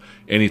me, and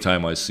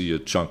anytime I see a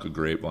chunk of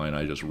grapevine,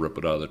 I just rip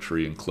it out of the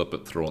tree and clip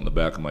it, throw it in the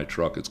back of my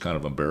truck. It's kind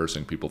of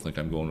embarrassing. People think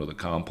I'm going to the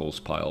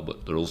compost pile,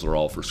 but those are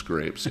all for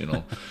scrapes,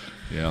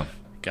 Yeah.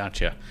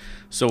 Gotcha.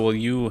 So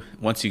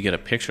once you get a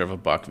picture of a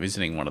buck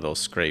visiting one of those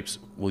scrapes,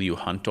 will you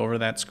hunt over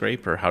that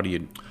scrape, or how do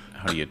you?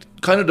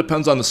 Kind of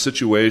depends on the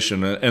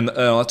situation, and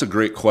that's a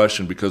great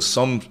question, because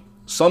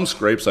some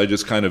scrapes I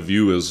just kind of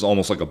view as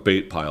almost like a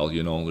bait pile.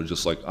 They're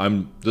just like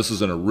this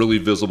is in a really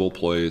visible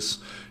place,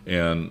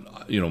 and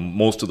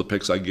most of the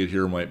pics I get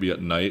here might be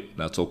at night.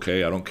 That's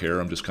okay. I don't care.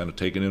 I'm just kind of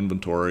taking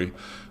inventory.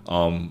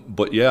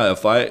 But yeah,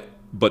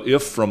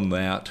 if from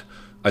that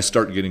I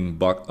start getting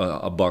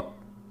a buck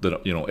that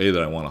A,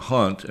 that I want to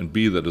hunt, and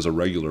B, that is a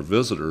regular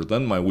visitor,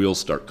 then my wheels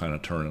start kind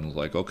of turning.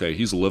 Like, okay,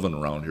 he's living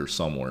around here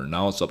somewhere.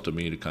 Now it's up to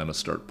me to kind of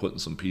start putting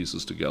some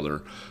pieces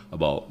together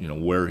about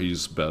where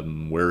he's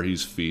bedding, where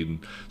he's feeding.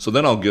 So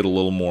then I'll get a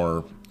little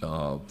more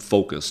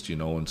focused,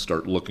 and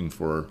start looking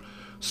for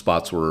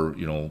spots where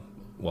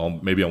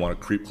well, maybe I want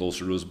to creep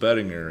closer to his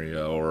bedding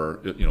area, or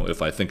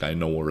if I think I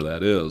know where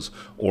that is,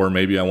 or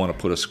maybe I want to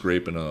put a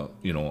scrape in a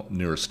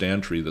near a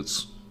stand tree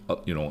that's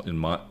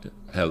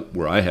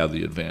where I have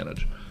the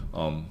advantage.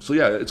 So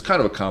yeah, it's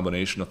kind of a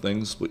combination of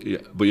things, but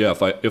yeah,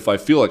 if I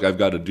feel like I've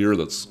got a deer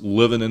that's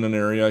living in an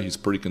area, he's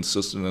pretty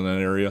consistent in that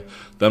area,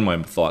 then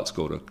my thoughts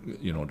go to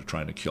to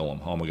trying to kill him.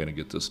 How am I going to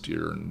get this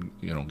deer and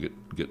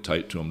get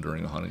tight to him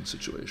during a hunting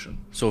situation?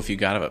 So if you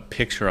got a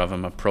picture of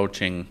him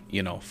approaching,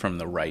 from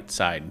the right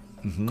side,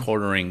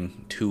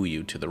 quartering to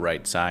you to the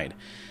right side,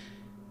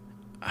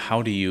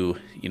 how do you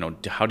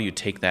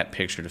take that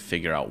picture to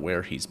figure out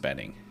where he's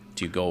bedding?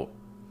 Do you go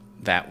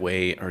that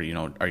way, or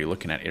are you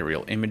looking at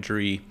aerial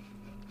imagery?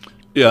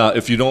 Yeah,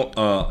 if you don't,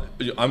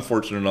 I'm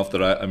fortunate enough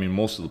that I mean,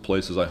 most of the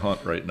places I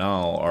hunt right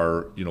now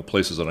are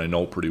places that I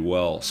know pretty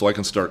well, so I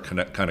can start kind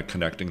of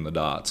connecting the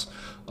dots.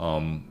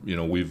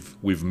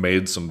 We've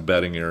made some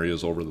bedding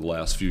areas over the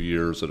last few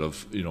years that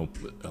have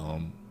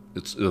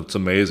it's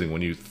amazing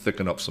when you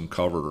thicken up some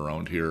cover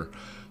around here,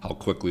 how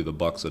quickly the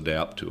bucks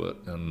adapt to it.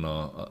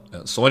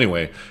 And so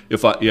anyway,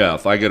 if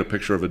I get a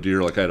picture of a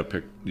deer, like I had a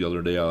pic the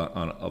other day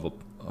of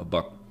a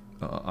buck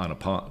on a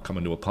pond,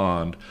 coming to a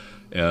pond,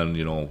 and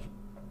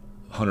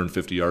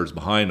 150 yards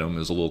behind him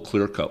is a little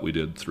clear cut we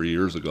did 3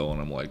 years ago, and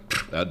I'm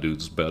like, that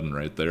dude's bedding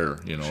right there.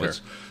 Sure.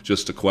 It's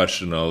just a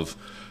question of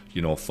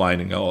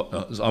finding out.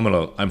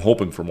 I'm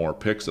hoping for more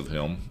pics of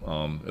him.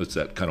 It's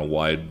that kind of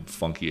wide,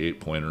 funky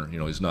 8-pointer.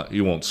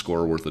 He won't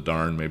score worth a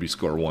darn, maybe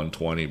score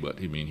 120, but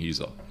he's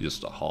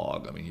just a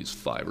hog. I mean, he's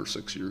 5 or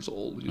 6 years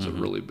old. He's a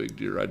really big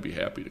deer. I'd be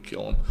happy to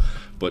kill him.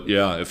 But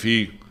yeah, if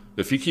he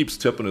keeps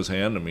tipping his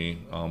hand to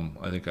me,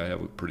 I think I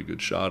have a pretty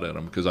good shot at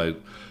him, because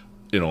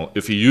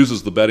if he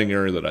uses the bedding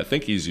area that I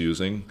think he's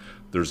using,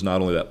 there's not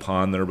only that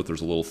pond there, but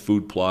there's a little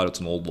food plot. It's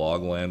an old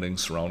log landing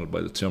surrounded by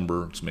the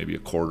timber. It's maybe a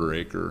quarter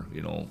acre.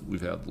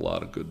 We've had a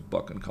lot of good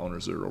buck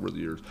encounters there over the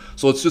years.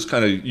 So it's just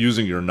kind of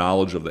using your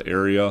knowledge of the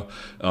area.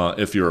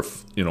 If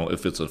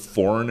it's a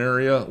foreign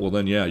area, well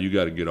then yeah, you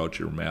got to get out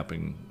your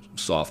mapping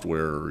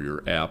software or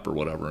your app or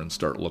whatever and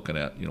start looking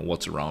at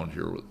what's around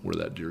here where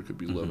that deer could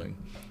be living.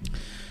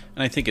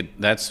 And I think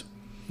that's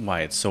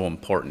why it's so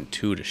important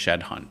too to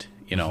shed hunt.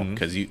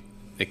 Because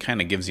it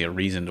kind of gives you a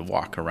reason to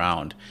walk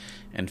around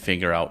and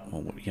figure out,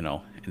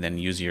 and then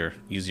use your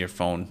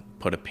phone,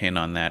 put a pin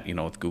on that,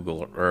 with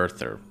Google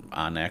Earth or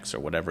Onyx or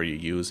whatever you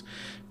use,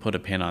 put a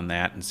pin on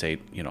that and say,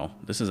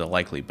 this is a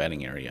likely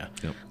bedding area.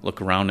 Yep. Look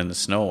around in the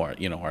snow.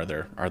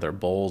 Are there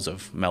bowls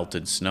of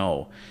melted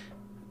snow?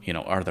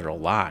 Are there a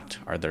lot?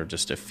 Are there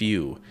just a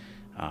few?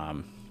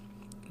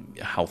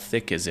 How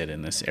thick is it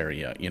in this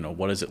area?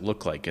 What does it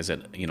look like? Is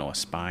it, a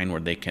spine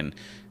where they can,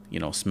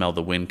 smell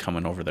the wind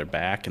coming over their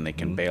back and they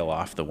can bail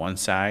off the one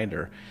side,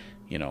 or,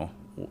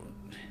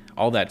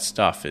 all that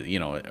stuff,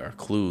 are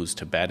clues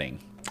to bedding.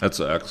 That's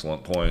an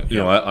excellent point.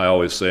 I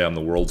always say I'm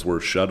the world's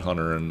worst shed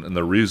hunter, and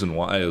the reason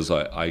why is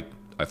I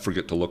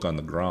forget to look on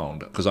the ground,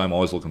 because I'm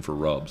always looking for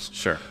rubs.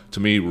 Sure. To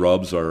me,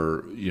 rubs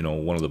are,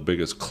 one of the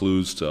biggest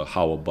clues to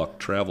how a buck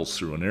travels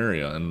through an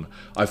area. And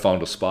I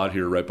found a spot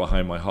here right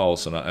behind my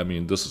house, and I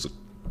mean, this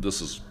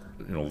is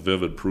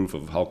vivid proof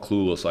of how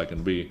clueless I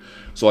can be.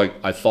 So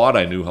I thought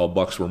I knew how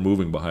bucks were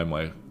moving behind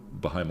my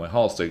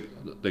house.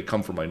 They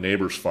come from my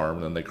neighbor's farm,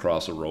 and then they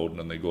cross a road, and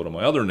then they go to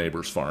my other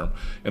neighbor's farm.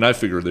 And I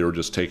figured they were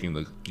just taking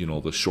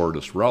the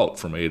shortest route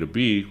from A to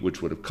B,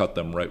 which would have cut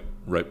them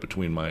right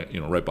between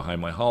right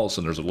behind my house.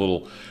 And there's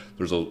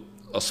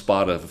a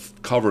spot of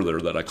cover there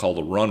that I call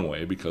the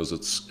runway, because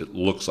it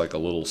looks like a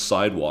little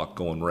sidewalk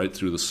going right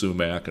through the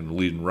sumac and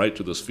leading right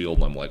to this field.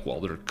 And I'm like,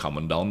 well, they're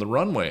coming down the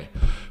runway.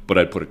 But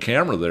I'd put a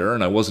camera there,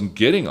 and I wasn't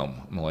getting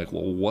them. I'm like,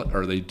 well, what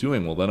are they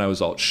doing? Well, then I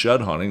was out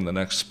shed hunting the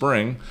next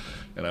spring,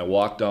 and I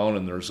walked down,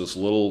 and there's this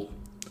little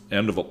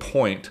end of a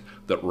point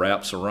that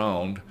wraps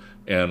around,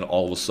 and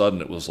all of a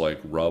sudden it was like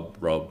rub,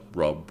 rub,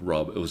 rub,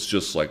 rub. It was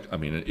just like, I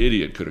mean, an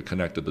idiot could have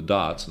connected the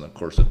dots, and of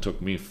course it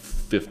took me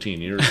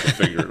 15 years to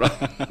figure it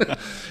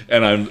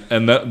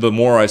out. The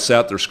more I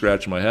sat there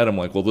scratching my head, I'm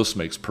like, well, this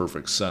makes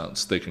perfect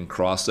sense. They can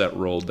cross that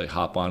road, they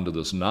hop onto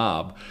this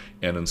knob,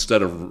 and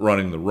instead of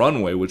running the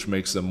runway, which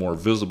makes them more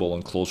visible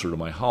and closer to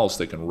my house,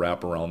 they can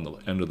wrap around the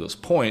end of this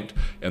point,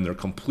 and they're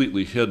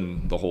completely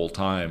hidden the whole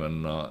time.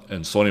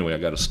 And so anyway, I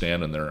got a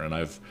stand in there, and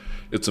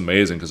it's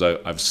amazing because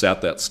I've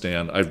sat that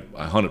stand.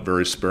 I hunt it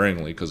very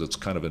sparingly because it's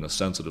kind of in a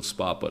sensitive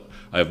spot, but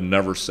I have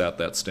never sat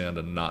that stand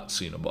and not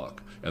seen a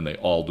buck. And they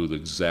all do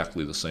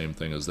exactly the same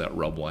thing as that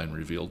rub line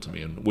revealed to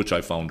me, and which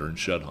I found during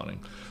shed hunting.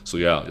 So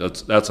yeah,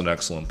 that's an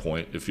excellent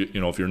point. If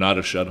you're not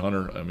a shed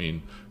hunter, I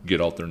mean, get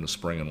out there in the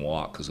spring and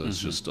walk, because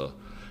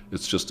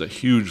it's just a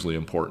hugely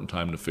important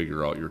time to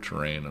figure out your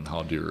terrain and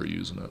how deer are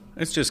using it.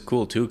 It's just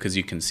cool too, because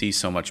you can see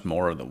so much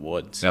more of the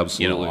woods.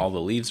 Absolutely. All the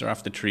leaves are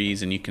off the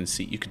trees, and you can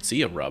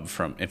see a rub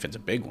from, if it's a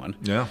big one.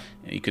 Yeah.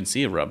 You can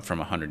see a rub from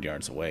 100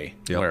 yards away.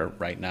 Yep. Where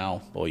right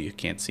now, you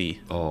can't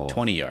see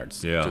 20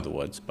 yards through the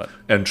woods.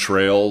 And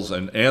trails,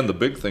 and the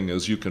big thing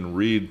is you can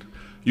read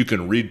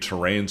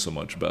terrain so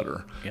much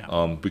better,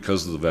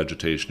 because the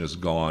vegetation is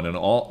gone, and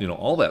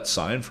all that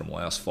sign from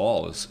last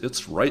fall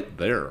it's right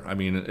there. I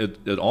mean,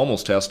 it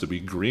almost has to be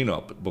green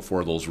up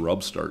before those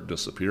rubs start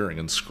disappearing,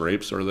 and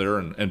scrapes are there,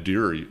 and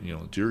deer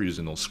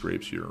using those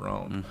scrapes year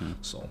round. Mm-hmm.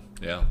 So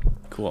yeah,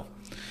 cool.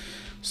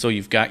 So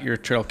you've got your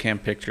trail cam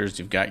pictures,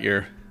 you've got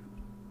your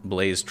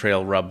Blaze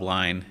Trail rub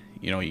line,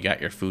 you got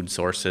your food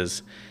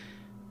sources.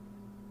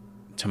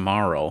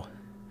 Tomorrow,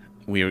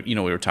 we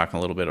were talking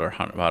a little bit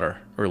about our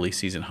early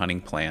season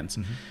hunting plans.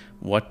 Mm-hmm.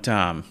 What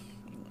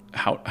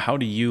how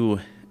do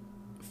you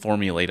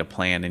formulate a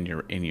plan in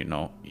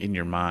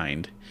your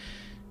mind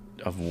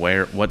of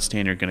what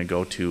stand you're going to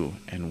go to,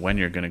 and when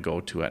you're going to go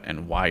to it,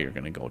 and why you're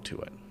going to go to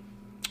it?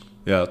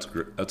 Yeah,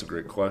 that's a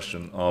great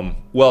question.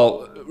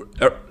 Well,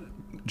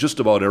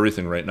 just about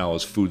everything right now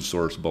is food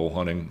source bow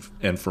hunting,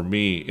 and for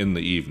me, in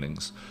the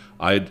evenings.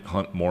 I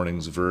hunt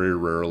mornings very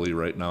rarely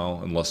right now,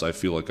 unless I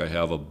feel like I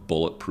have a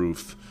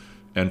bulletproof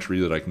entry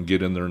that I can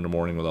get in there in the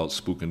morning without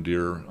spooking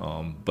deer.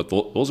 But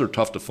those are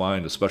tough to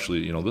find,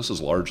 especially, this is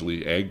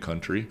largely ag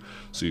country.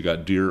 So you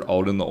got deer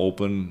out in the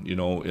open,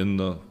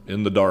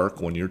 in the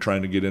dark when you're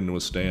trying to get into a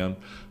stand.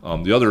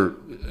 The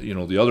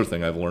other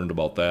thing I've learned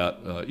about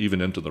that, even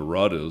into the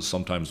rut, is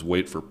sometimes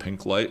wait for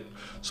pink light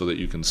so that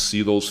you can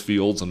see those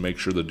fields and make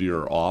sure the deer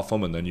are off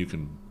them, and then you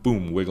can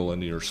boom, wiggle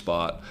into your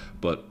spot.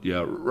 But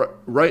yeah,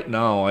 right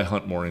now I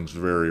hunt mornings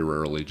very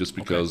rarely, just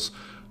because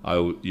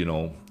I'm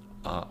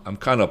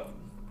kind of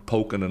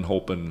poking and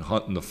hoping,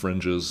 hunting the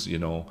fringes,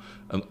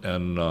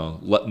 and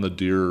letting the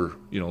deer,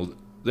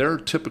 they're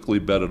typically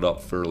bedded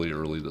up fairly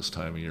early this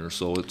time of year.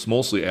 So it's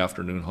mostly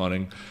afternoon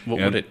hunting.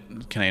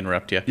 Can I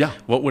interrupt you? Yeah.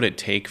 What would it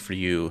take for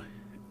you,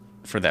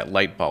 for that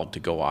light bulb to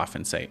go off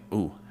and say,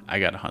 ooh, I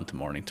got to hunt the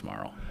morning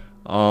tomorrow?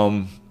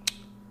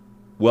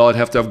 Well, I'd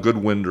have to have good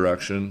wind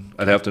direction.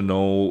 I'd have to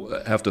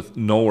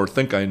know or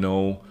think I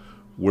know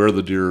where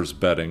the deer is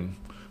bedding,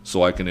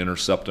 so I can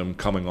intercept them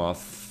coming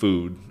off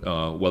food,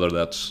 whether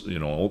that's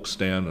an oak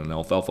stand, an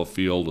alfalfa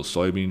field, a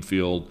soybean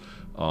field.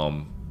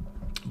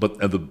 But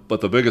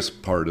the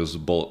biggest part is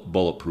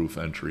bulletproof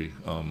entry.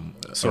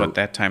 So at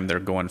that time, they're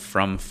going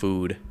from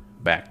food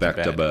back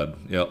to bed.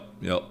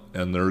 Yep.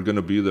 And they're going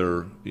to be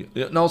there.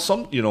 Now,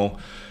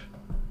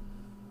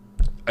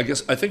 I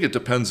think it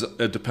depends.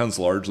 It depends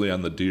largely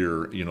on the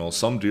deer.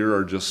 Some deer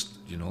are just,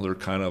 they're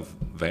kind of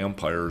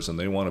vampires, and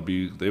they want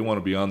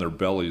to be on their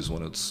bellies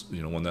when it's,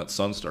 when that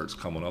sun starts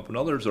coming up. And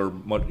others are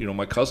much,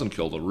 my cousin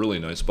killed a really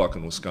nice buck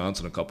in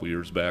Wisconsin a couple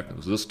years back. It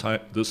was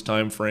this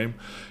time frame.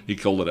 He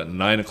killed it at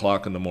 9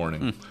 o'clock in the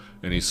morning.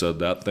 And he said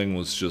that thing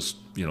was just,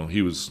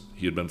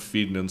 he had been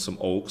feeding in some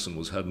oaks and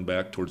was heading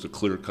back towards a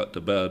clear cut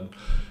to bed.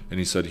 And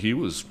he said he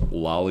was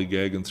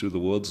lollygagging through the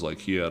woods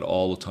like he had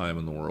all the time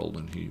in the world.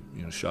 And he,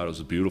 shot as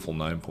a beautiful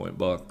 9-point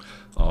buck.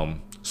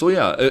 So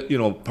yeah, a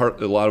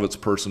lot of it's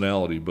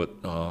personality, but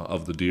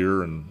of the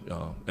deer,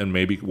 and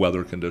maybe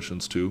weather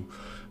conditions too.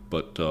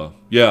 But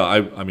yeah,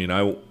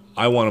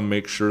 I want to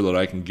make sure that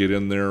I can get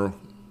in there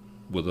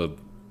with a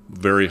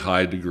very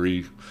high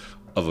degree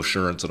of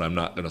assurance that I'm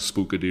not going to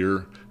spook a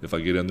deer if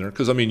I get in there.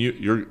 Because I mean,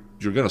 you're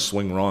going to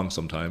swing wrong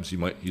sometimes.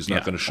 He's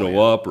not going to show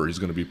up, or he's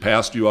going to be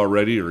past you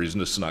already, or he's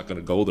just not going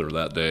to go there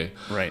that day.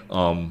 Right.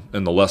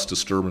 And the less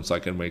disturbance I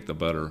can make, the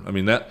better. I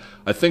mean,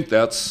 I think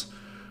that's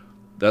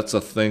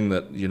a thing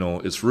that,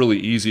 it's really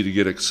easy to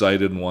get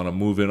excited and want to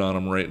move in on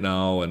them right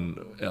now. And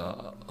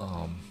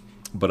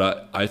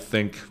but I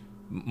think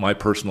my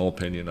personal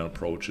opinion and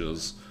approach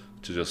is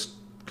to just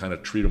kind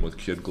of treat them with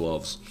kid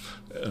gloves,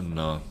 and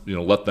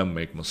let them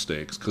make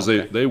mistakes, because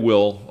they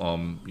will.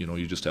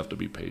 You just have to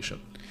be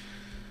patient.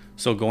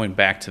 So going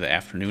back to the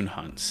afternoon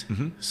hunts,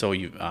 so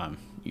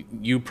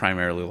you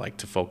primarily like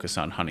to focus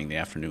on hunting the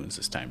afternoons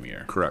this time of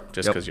year. Correct.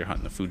 Just because you're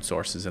hunting the food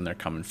sources and they're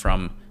coming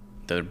from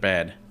their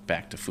bed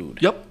back to food.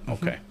 Yep.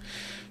 Okay.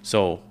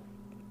 So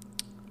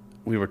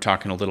we were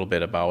talking a little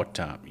bit about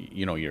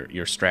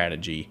your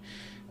strategy.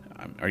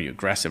 Are you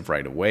aggressive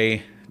right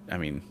away? I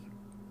mean,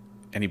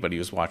 anybody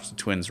who's watched the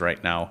Twins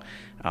right now,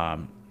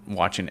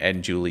 watching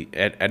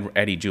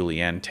Eddie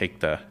Julienne take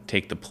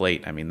the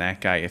plate. I mean,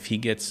 that guy, if he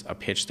gets a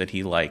pitch that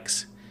he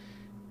likes,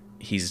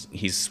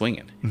 he's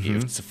swinging.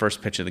 If it's the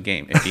first pitch of the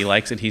game, if he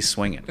likes it, he's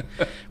swinging,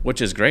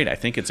 which is great. I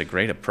think it's a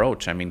great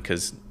approach. I mean,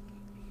 because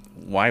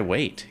why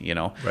wait?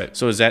 Right.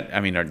 So is that? I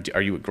mean,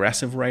 are you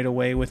aggressive right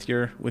away with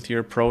your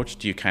approach?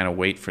 Do you kind of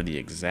wait for the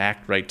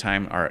exact right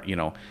time? Or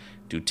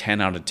do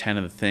 10 out of 10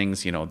 of the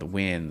things, the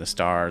wind, the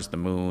stars, the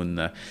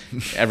moon,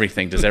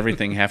 everything. Does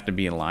everything have to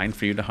be in line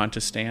for you to hunt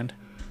a stand?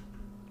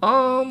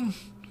 I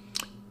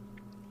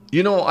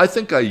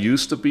think I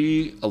used to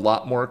be a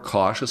lot more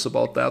cautious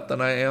about that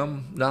than I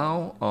am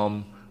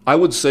now. I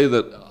would say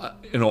that,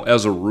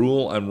 as a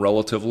rule, I'm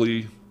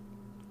relatively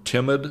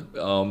timid.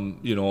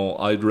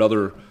 I'd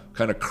rather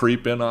kind of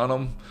creep in on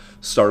them,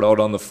 start out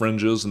on the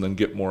fringes, and then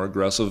get more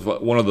aggressive.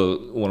 One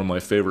of my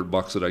favorite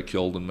bucks that I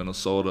killed in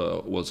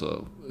Minnesota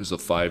is a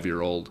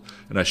 5-year-old,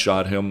 and I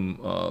shot him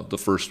the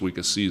first week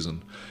of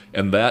season.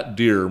 And that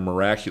deer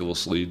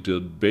miraculously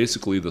did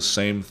basically the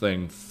same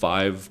thing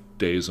 5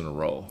 days in a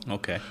row.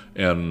 Okay.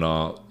 And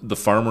the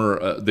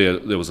farmer,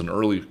 there was an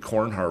early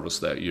corn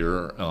harvest that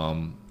year,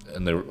 and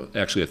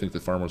I think the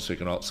farmer was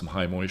taking out some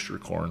high moisture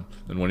corn.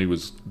 And when he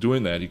was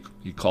doing that,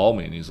 he called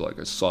me and he's like,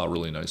 "I saw a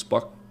really nice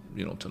buck,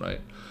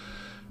 tonight."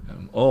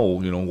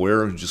 And,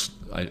 where? And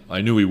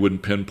I knew he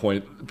wouldn't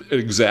pinpoint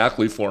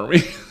exactly for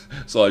me.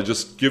 So I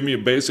just give me a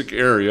basic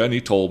area, and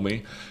he told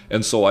me.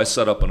 And so I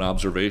set up an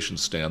observation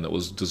stand that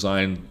was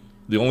designed.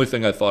 The only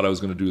thing I thought I was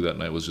going to do that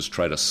night was just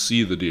try to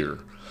see the deer,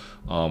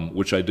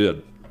 which I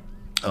did.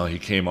 He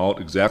came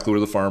out exactly where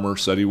the farmer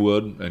said he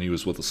would, and he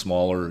was with a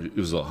smaller.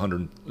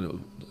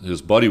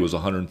 His buddy was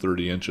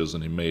 130 inches,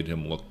 and he made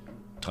him look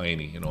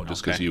tiny,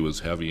 just because he was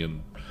heavy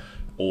and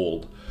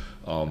old.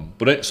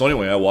 So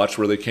anyway, I watched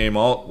where they came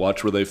out,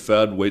 watched where they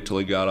fed, wait till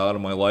they got out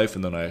of my life,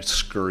 and then I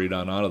scurried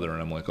on out of there.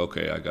 And I'm like,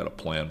 okay, I got a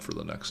plan for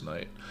the next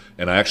night.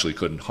 And I actually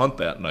couldn't hunt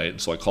that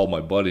night, so I called my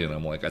buddy, and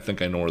I'm like, I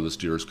think I know where this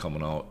deer is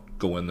coming out.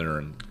 Go in there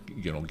and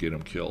get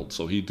him killed.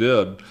 So he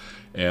did,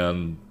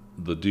 and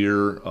the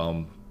deer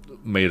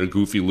made a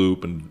goofy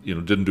loop and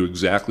didn't do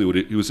exactly what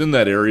he was in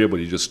that area, but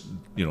he just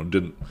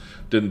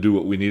didn't do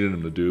what we needed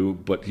him to do.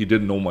 But he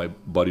didn't know my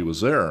buddy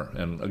was there,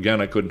 and again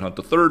I couldn't hunt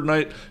the third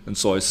night, and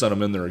so I sent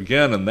him in there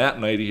again. And that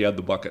night he had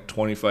the buck at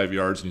 25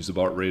 yards, and he's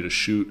about ready to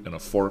shoot, and a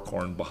fork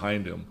horn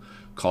behind him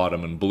caught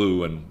him and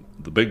blew. And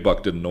the big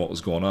buck didn't know what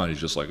was going on.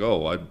 He's just like,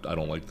 "Oh, I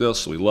don't like this,"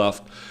 so he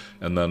left.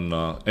 And then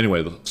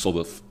anyway, so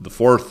the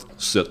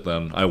fourth sit,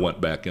 then I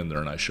went back in there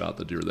and I shot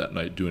the deer that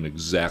night, doing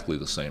exactly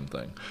the same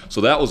thing.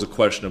 So that was a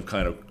question of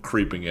kind of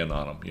creeping in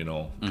on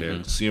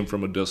him, see him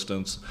from a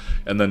distance,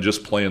 and then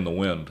just playing the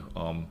wind,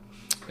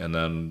 and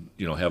then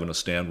having a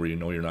stand where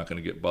you're not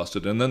going to get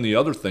busted. And then the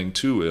other thing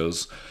too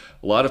is,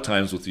 a lot of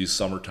times with these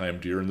summertime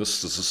deer, and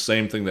this is the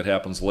same thing that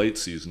happens late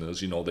season, is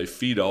they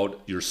feed out.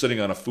 You're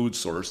sitting on a food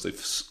source. They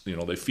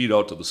feed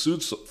out to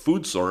the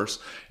food source,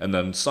 and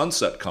then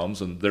sunset comes,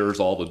 and there's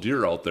all the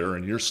deer out there,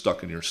 and you're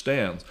stuck in your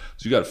stands.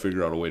 So you got to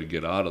figure out a way to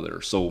get out of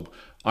there. So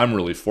I'm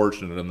really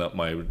fortunate in that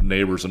my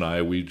neighbors and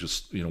I, we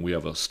just, we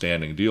have a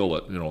standing deal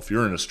that, if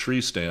you're in this tree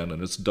stand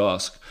and it's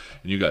dusk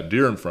and you got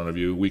deer in front of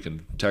you, we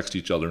can text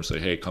each other and say,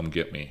 "Hey, come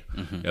get me."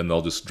 And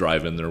they'll just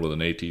drive in there with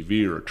an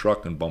ATV or a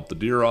truck and bump the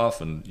deer off,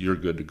 and you're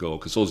good to go.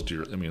 Because those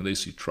deer, they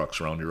see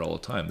trucks around here all the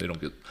time.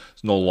 There's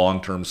no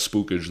long-term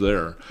spookage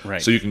there.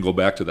 Right. So you can go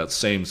back to that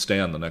same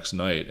stand the next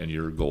night and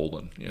you're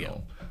golden,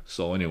 know.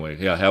 So anyway,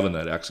 having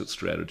that exit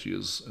strategy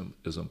is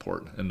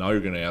important. And now you're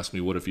going to ask me,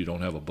 what if you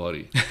don't have a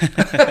buddy?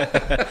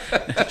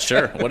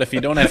 Sure. What if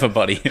you don't have a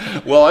buddy?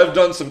 Well, I've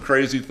done some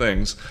crazy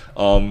things.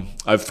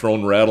 I've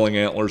thrown rattling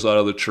antlers out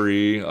of the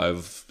tree.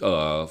 I've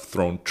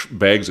thrown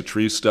bags of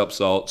tree steps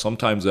out.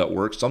 Sometimes that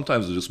works.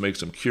 Sometimes it just makes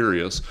them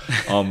curious.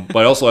 But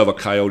I also have a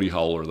coyote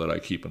howler that I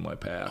keep in my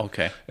pack.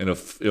 Okay. And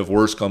if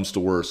worse comes to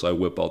worse, I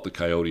whip out the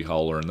coyote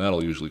howler, and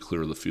that'll usually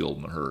clear the field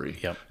in a hurry.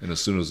 Yep. And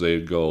as soon as they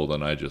go,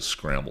 then I just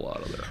scramble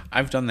out of there.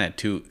 I've done that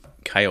too,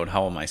 coyote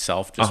howl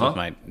myself, just with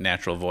my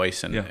natural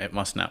voice, and it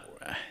must not.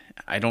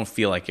 I don't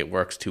feel like it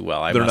works too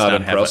well. I They're must not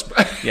have impressed.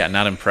 yeah,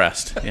 not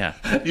impressed. Yeah.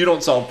 You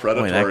don't sound Boy,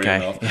 predatory that guy.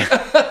 enough.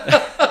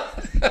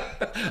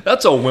 Yeah,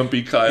 That's a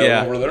wimpy Kyle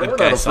yeah, over there. that We're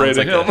guy not afraid sounds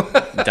of him.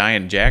 like a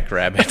dying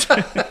jackrabbit.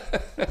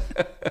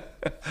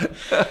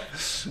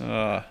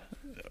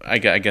 I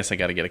guess I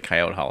got to get a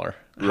coyote howler.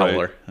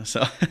 Right.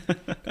 So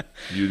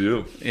You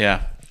do.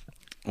 yeah.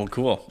 Well,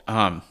 cool.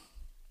 A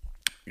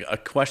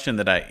question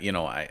that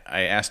I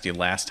asked you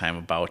last time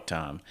about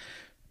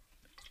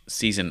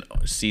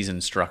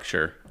season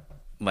structure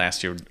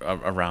last year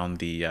around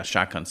the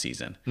shotgun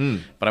season,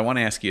 but I want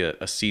to ask you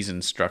a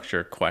season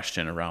structure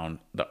question around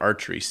the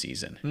archery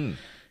season.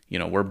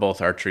 We're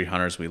both archery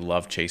hunters. We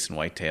love chasing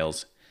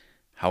whitetails.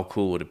 How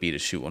cool would it be to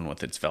shoot one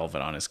with its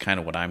velvet on? Is kind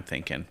of what I'm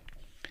thinking.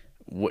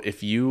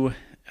 If you,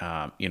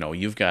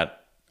 you've got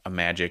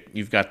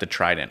you've got the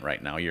Trident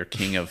right now. You're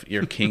king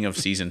of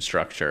season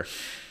structure.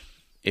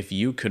 If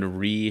you could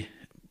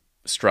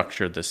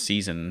restructure the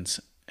seasons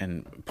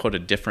and put a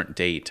different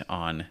date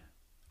on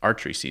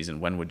archery season,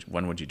 when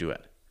would you do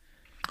it?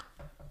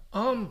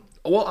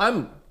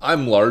 Well,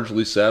 I'm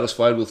largely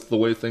satisfied with the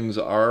way things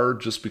are,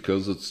 just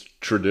because it's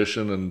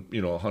tradition,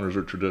 and hunters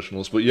are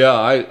traditionalists. But yeah,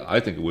 I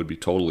think it would be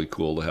totally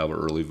cool to have an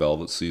early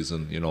velvet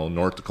season.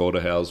 North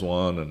Dakota has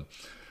one, and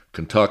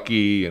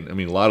Kentucky, and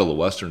a lot of the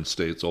western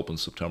states open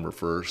September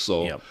 1st.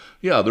 So Yep.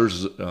 yeah,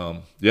 there's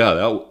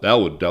that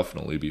would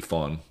definitely be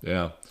fun.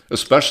 Yeah,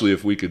 especially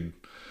if we could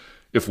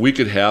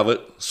have it.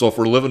 So if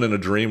we're living in a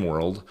dream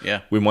world,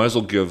 Yeah. we might as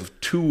well give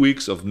 2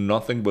 weeks of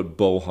nothing but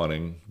bow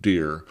hunting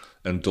deer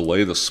and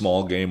delay the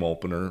small game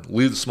opener,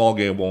 leave the small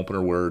game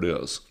opener where it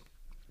is,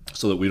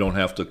 so that we don't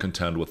have to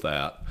contend with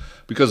that.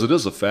 Because it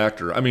is a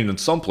factor. In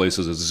some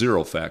places it's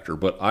zero factor,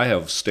 but I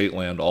have state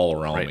land all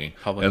around Right, me.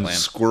 public and land.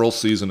 Squirrel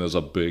season is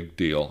a big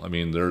deal.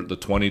 The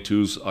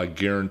 22s, I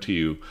guarantee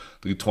you,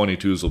 the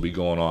 22s will be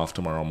going off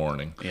tomorrow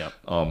morning. Yep.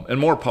 And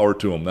more power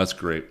to them. That's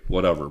great,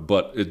 whatever.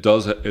 But it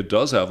does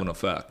have an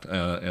effect.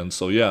 And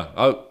so,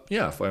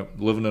 if I'm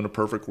living in a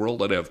perfect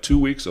world, I'd have 2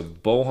 weeks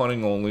of bow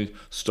hunting only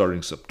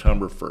starting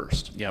September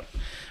 1st. Yep.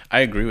 I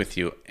agree with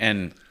you.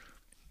 And,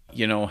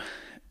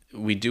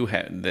 we do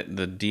have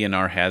the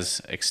DNR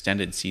has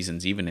extended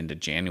seasons even into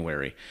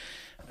January,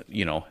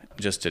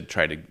 just to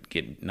try to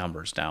get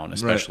numbers down,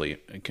 especially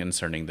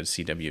concerning the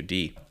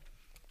CWD.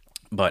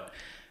 But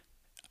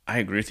I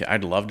agree with you.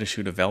 I'd love to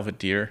shoot a velvet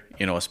deer,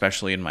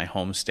 especially in my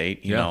home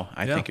state.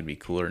 I think it'd be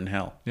cooler than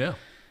hell. Yeah.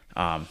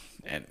 And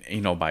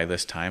by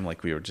this time,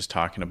 like we were just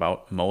talking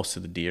about, most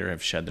of the deer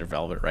have shed their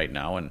velvet right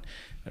now, and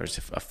there's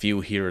a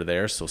few here or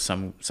there. So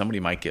somebody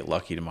might get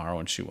lucky tomorrow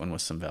and shoot one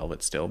with some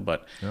velvet still.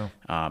 But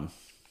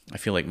I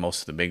feel like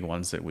most of the big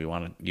ones that you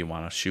want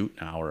to shoot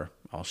now, or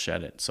I'll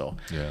shed it. So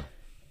Yeah.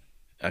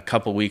 a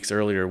couple weeks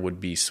earlier would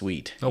be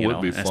sweet. That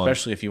would be fun.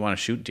 Especially if you want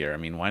to shoot deer.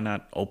 Why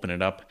not open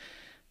it up,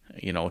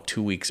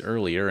 2 weeks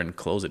earlier and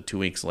close it 2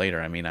 weeks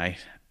later?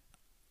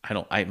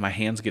 My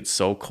hands get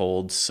so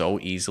cold so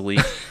easily.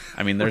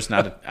 There's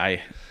not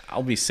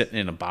I'll be sitting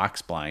in a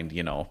box blind,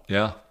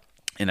 Yeah.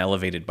 an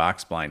elevated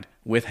box blind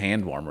with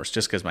hand warmers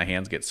just because my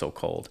hands get so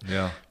cold.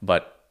 Yeah.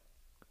 But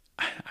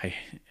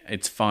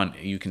it's fun.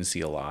 You can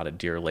see a lot of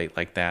deer late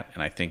like that,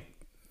 and I think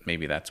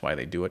maybe that's why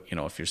they do it,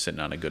 if you're sitting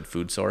on a good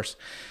food source.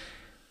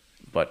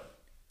 But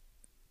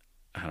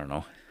I don't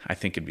know. I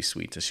think it'd be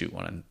sweet to shoot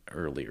one in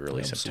early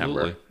Absolutely.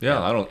 September.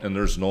 Yeah,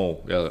 there's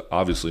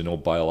obviously no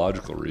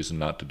biological reason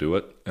not to do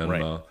it. And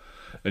Right.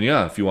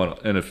 If you want,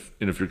 and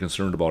if you're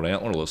concerned about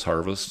antlerless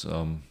harvest,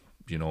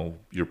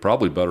 you're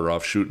probably better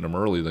off shooting them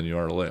early than you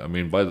are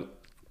late.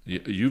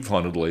 You've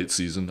hunted late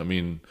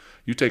season.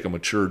 You take a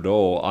mature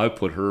doe, I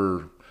put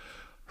her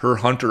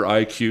hunter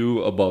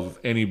IQ above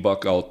any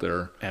buck out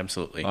there.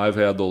 Absolutely. I've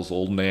had those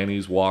old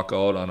nannies walk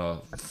out on a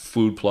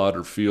food plot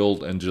or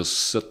field and just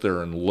sit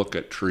there and look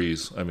at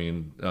trees.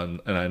 And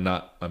I'm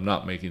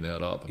not making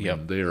that up.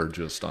 Yep. They are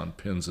just on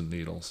pins and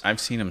needles. I've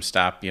seen them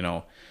stop,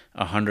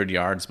 100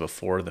 yards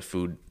before the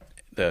food,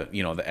 the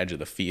edge of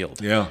the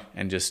field. Yeah.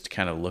 And just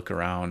kind of look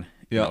around.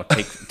 Yeah.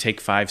 Take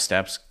 5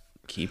 steps.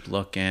 Keep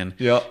looking.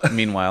 Yeah.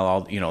 Meanwhile,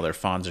 all their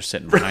fawns are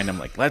sitting behind them,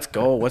 like, "Let's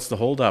go. What's the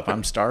holdup?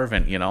 I'm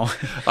starving."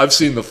 I've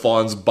seen the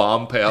fawns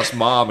bomb past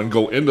mom and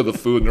go into the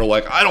food, and they're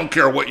like, "I don't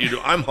care what you do.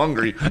 I'm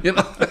hungry."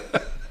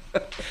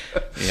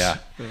 Yeah.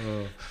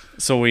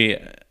 So we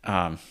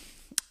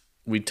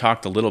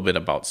talked a little bit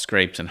about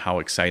scrapes and how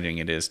exciting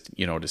it is,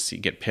 to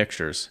get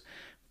pictures,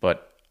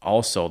 but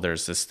also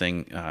there's this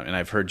thing, and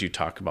I've heard you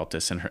talk about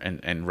this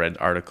and read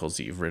articles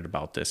that you've read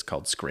about this,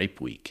 called Scrape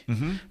Week.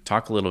 Mm-hmm.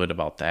 Talk a little bit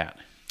about that.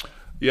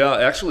 Yeah,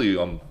 actually,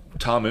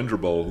 Tom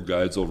Indrabo, who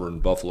guides over in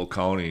Buffalo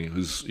County,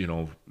 who's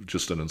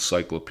just an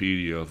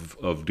encyclopedia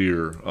of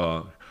deer.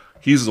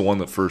 He's the one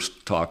that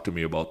first talked to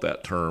me about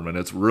that term, and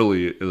it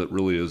really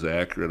is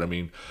accurate.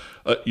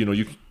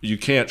 You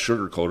can't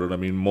sugarcoat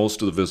it.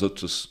 Most of the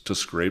visits to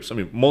scrapes.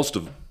 most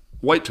of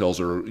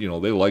whitetails are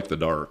they like the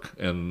dark,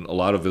 and a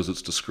lot of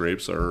visits to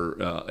scrapes are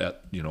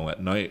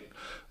at night.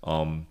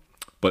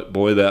 But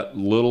boy,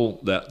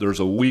 that there's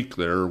a week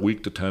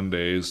to 10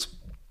 days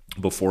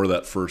before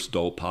that first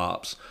doe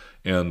pops,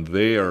 and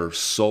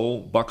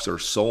bucks are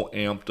so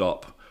amped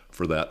up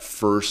for that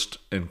first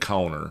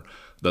encounter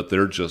that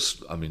they're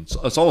just, I mean,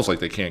 it's almost like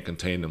they can't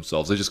contain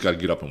themselves. They just got to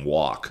get up and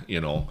walk,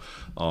 you know.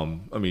 I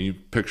mean, you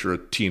picture a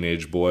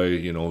teenage boy,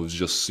 you know, who's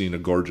just seen a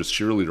gorgeous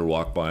cheerleader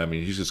walk by. I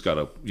mean, he's just got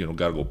to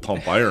go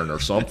pump iron or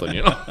something,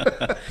 you know.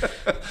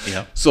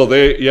 Yeah. So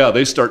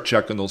they start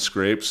checking those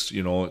scrapes,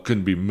 you know. It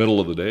couldn't be middle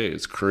of the day.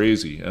 It's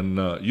crazy.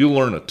 And you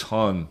learn a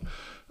ton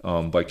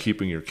by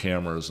keeping your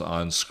cameras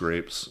on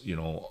scrapes, you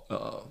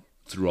know,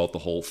 throughout the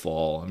whole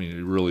fall. I mean,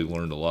 you really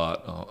learned a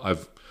lot.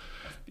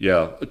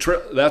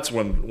 That's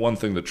one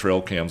thing that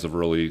trail cams have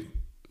really,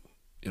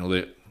 you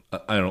know,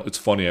 I don't know. It's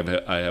funny.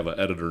 I have an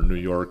editor in New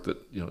York that,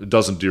 you know, it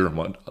doesn't deer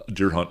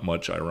hunt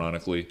much,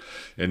 ironically,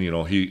 and you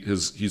know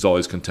he's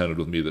always contended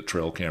with me that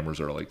trail cameras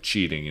are like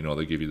cheating. You know,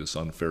 they give you this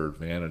unfair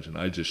advantage, and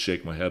I just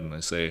shake my head and I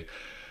say,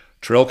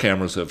 trail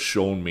cameras have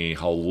shown me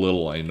how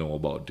little I know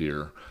about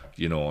deer.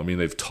 You know, I mean,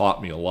 they've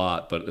taught me a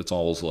lot, but it's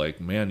always like,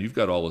 man, you've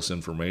got all this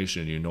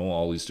information, you know,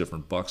 all these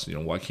different bucks, you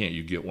know, why can't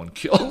you get one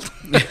killed?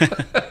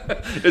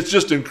 It's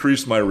just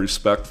increased my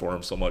respect for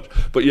them so much.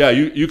 But yeah,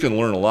 you can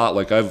learn a lot.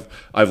 Like I've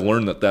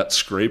learned that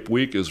scrape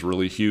week is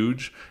really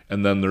huge.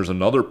 And then there's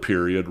another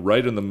period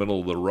right in the middle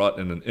of the rut.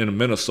 And in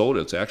Minnesota,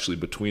 it's actually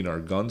between our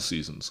gun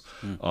seasons,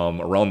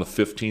 around the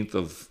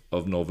 15th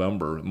of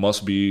November. It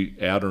must be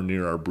at or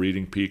near our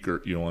breeding peak,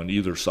 or, you know, on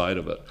either side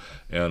of it.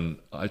 And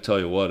I tell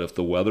you what, if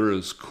the weather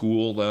is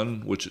cool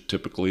then, which it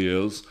typically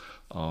is,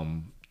 I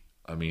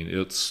mean,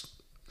 it's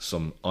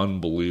some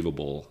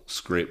unbelievable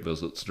scrape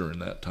visits during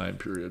that time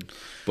period.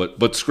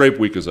 But scrape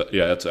week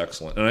it's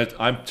excellent. And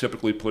I'm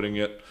typically putting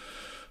it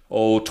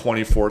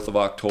 24th of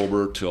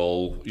October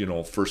till, you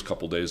know, first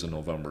couple days of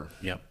November.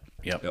 Yep.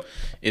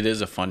 It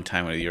is a fun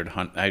time of the year to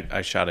hunt.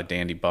 I shot a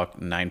dandy buck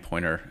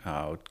 9-pointer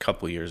a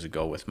couple years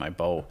ago with my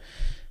bow,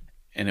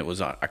 and it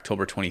was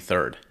October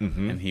 23rd.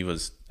 Mm-hmm.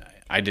 And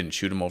I didn't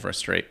shoot him over a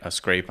scrape.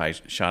 I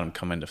shot him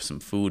coming to some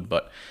food,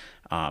 but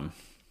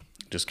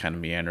just kind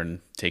of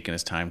meandering, taking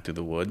his time through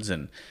the woods,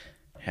 and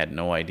had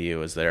no idea it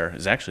was there. It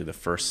was actually the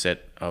first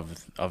sit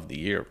of the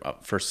year,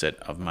 first sit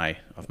of my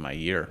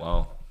year.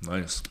 Wow,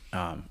 nice.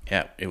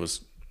 It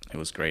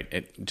was great.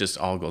 It just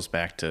all goes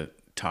back to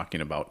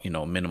talking about, you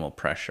know, minimal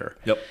pressure.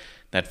 Yep.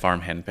 That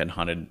farm hadn't been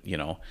hunted, you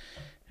know,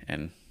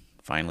 and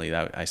finally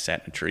I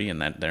sat in a tree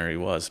and there he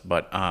was.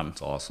 But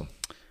it's awesome.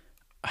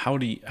 How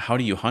do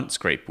you hunt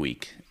scrape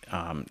week?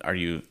 Are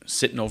you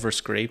sitting over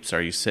scrapes?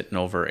 Are you sitting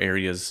over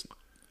areas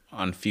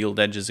on field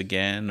edges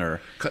again,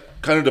 or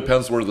kind of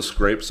depends where the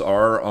scrapes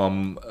are.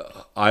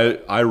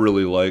 I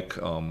really like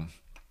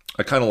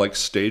I kind of like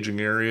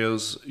staging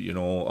areas, you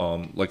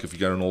know, like if you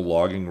got an old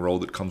logging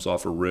road that comes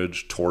off a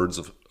ridge towards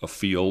a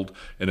field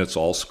and it's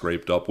all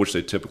scraped up, which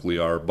they typically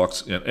are.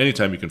 Bucks,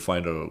 anytime you can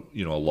find a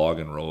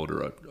logging road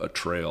or a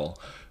trail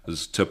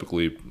is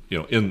typically, you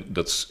know,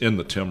 that's in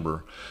the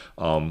timber.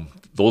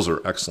 Those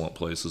are excellent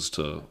places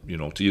to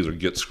either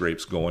get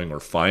scrapes going or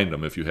find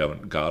them if you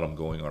haven't got them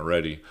going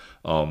already.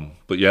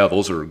 But yeah,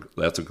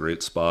 that's a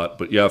great spot.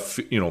 But yeah,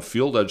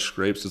 field edge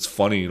scrapes, it's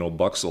funny,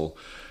 bucks will,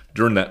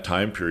 during that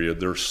time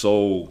period, they're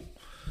so,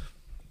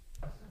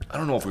 I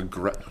don't know if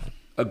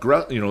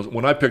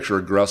when I picture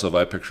aggressive,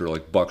 I picture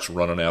like bucks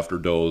running after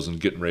does and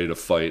getting ready to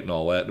fight and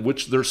all that,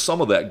 which there's some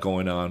of that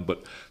going on.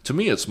 But to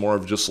me, it's more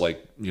of just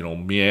like,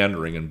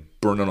 meandering and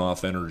burning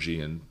off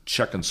energy and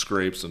checking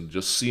scrapes and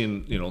just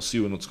seeing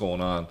what's going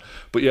on.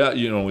 But yeah,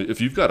 if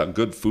you've got a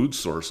good food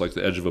source, like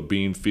the edge of a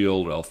bean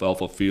field,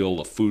 alfalfa field,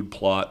 a food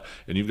plot,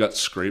 and you've got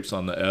scrapes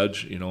on the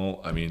edge,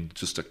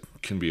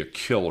 can be a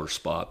killer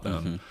spot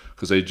then.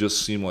 Because they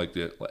just seem like,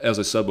 as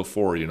I said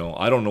before,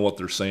 I don't know what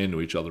they're saying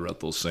to each other at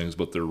those things,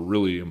 but they're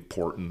really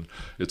important.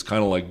 It's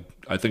kind of like,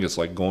 I think it's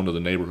like going to the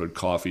neighborhood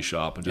coffee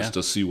shop and just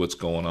to see what's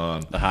going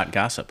on. The hot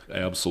gossip.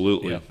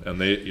 Absolutely. Yeah. And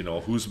they,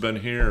 who's been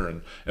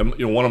here. And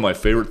one of my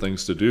favorite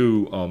things to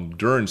do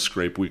during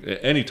scrape week,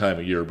 any time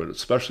of year, but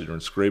especially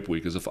during scrape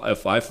week, is if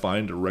I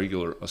find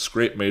a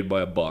scrape made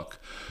by a buck,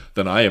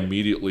 then I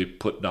immediately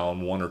put down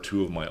one or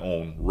two of my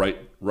own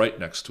right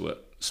next to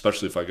it.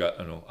 Especially if I got,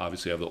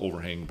 obviously I have the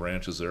overhanging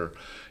branches there.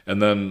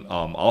 And then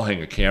I'll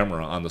hang a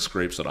camera on the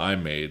scrapes that I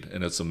made.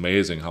 And it's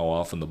amazing how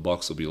often the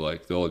bucks will be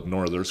like, they'll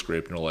ignore their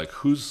scrape and they're like,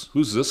 who's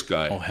this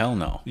guy? Oh, hell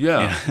no.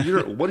 Yeah.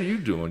 What are you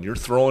doing? You're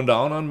throwing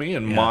down on me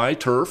and my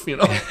turf,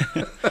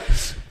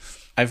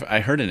 I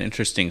heard an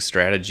interesting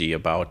strategy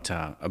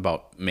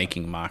about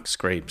making mock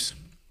scrapes.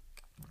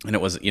 And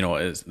it was,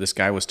 this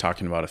guy was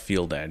talking about a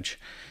field edge.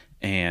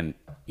 And,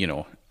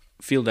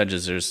 field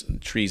edges, there's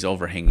trees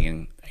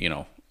overhanging,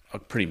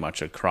 pretty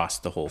much across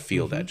the whole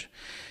field edge.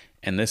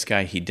 And this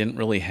guy, he didn't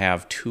really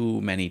have too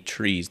many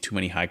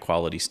high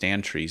quality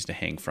stand trees to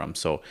hang from.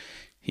 So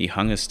he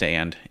hung a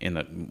stand in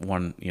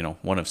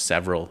one of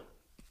several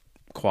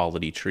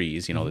quality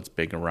trees, that's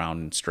big and round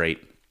and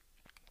straight.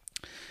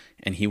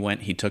 And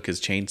he took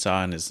his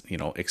chainsaw and his,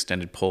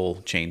 extended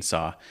pole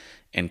chainsaw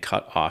and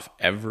cut off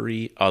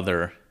every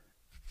other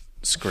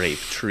scrape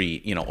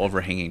tree,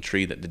 overhanging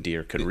tree that the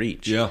deer could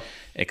reach. Yeah.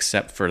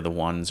 Except for the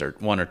one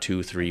or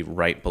two, three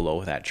right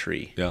below that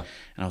tree. Yeah.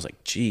 And I was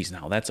like, geez,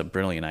 now that's a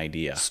brilliant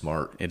idea.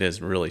 Smart. It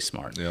is really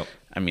smart. Yep.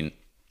 I mean,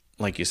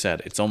 like you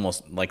said, it's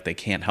almost like they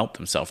can't help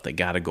themselves. They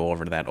got to go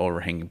over to that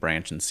overhanging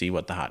branch and see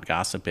what the hot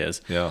gossip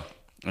is. Yeah.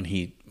 And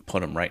he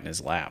put him right in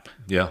his lap.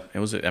 Yeah.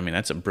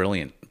 That's a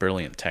brilliant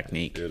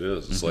technique. It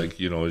is. It's like,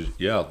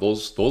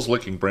 those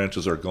licking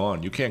branches are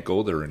gone. You can't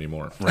go there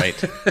anymore.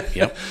 Right.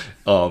 Yep.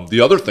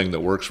 The other thing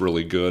that works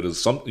really good is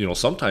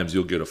sometimes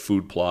you'll get a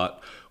food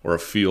plot or a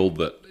field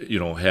that,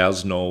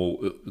 has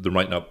there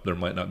might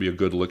not be a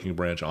good licking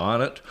branch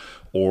on it.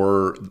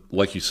 Or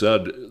like you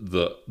said,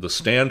 the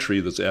stand tree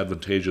that's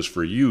advantageous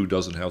for you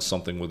doesn't have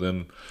something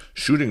within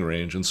shooting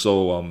range. And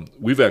so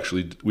we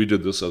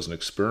did this as an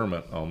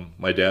experiment.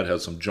 My dad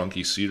had some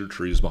junky cedar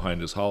trees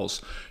behind his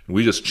house, and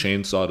we just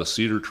chainsawed a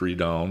cedar tree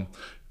down,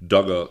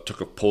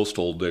 took a post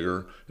hole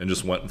digger, and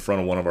just went in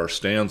front of one of our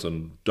stands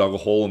and dug a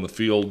hole in the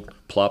field,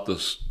 plopped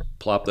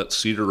that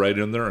cedar right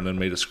in there, and then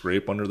made a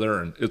scrape under there.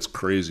 And it's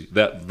crazy.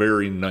 That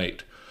very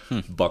night,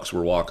 bucks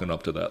were walking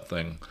up to that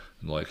thing.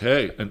 Like,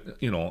 hey, and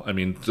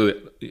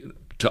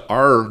to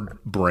our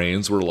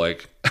brains, we're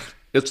like,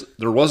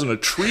 there wasn't a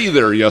tree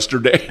there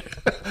yesterday,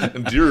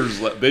 and deer,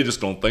 they just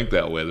don't think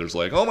that way. There's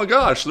like, oh my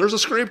gosh, there's a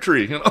scrape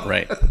tree,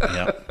 Right.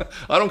 Yeah.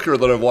 I don't care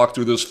that I've walked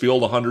through this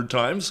field 100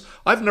 times.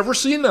 I've never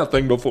seen that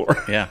thing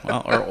before. Yeah.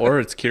 Well, or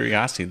it's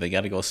curiosity. They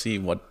got to go see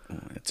what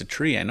it's a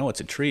tree. I know it's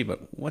a tree,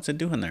 but what's it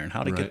doing there and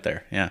how to get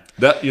there? Yeah.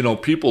 That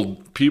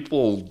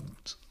people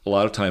a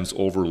lot of times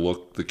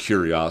overlook the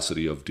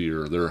curiosity of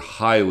deer. They're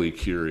highly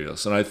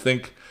curious. And I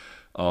think,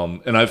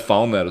 and I've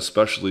found that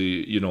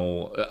especially,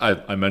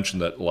 I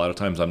mentioned that a lot of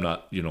times I'm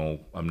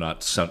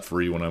not scent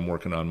free when I'm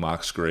working on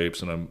mock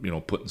scrapes and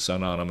I'm, putting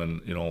scent on them.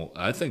 And,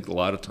 I think a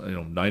lot of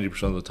time,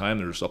 90% of the time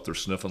they're just up there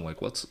sniffing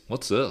like, what's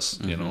this?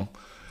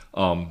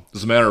 Mm-hmm.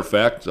 As a matter of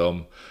fact,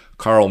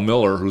 Carl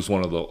Miller, who's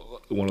one of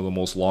the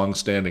most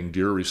long-standing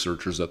deer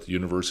researchers at the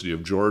University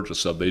of Georgia,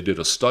 said they did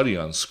a study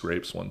on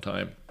scrapes one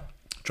time,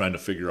 trying to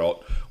figure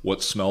out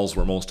what smells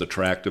were most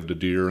attractive to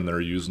deer, and they're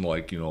using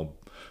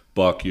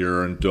buck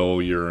urine,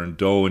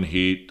 doe and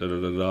heat,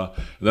 And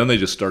then they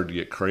just started to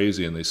get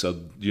crazy, and they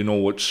said,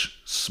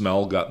 which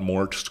smell got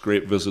more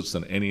scrape visits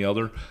than any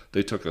other?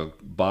 They took a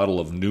bottle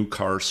of new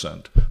car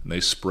scent, and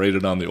they sprayed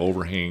it on the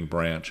overhanging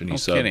branch, and he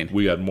said, kidding.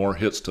 We had more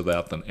hits to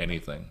that than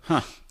anything.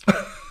 Huh.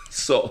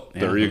 So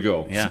there you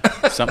go. Yeah,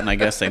 something I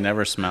guess they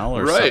never smell,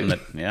 or right.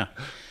 Something that,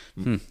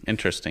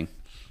 interesting.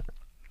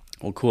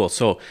 Well, cool.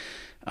 So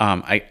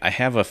I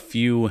have a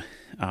few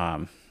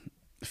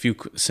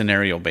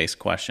scenario-based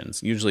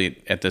questions.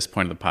 Usually at this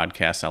point of the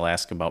podcast, I'll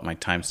ask about my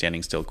time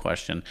standing still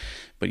question,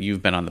 but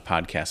you've been on the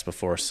podcast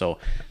before, so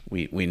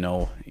we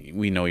know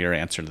your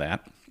answer to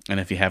that. And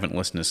if you haven't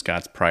listened to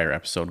Scott's prior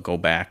episode, go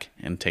back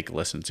and take a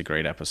listen. It's a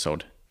great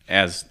episode,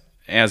 as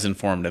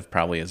informative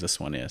probably as this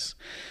one is.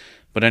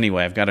 But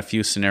anyway, I've got a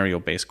few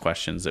scenario-based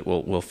questions that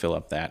will fill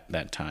up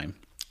that time.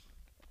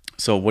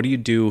 So what do you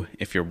do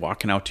if you're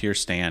walking out to your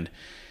stand,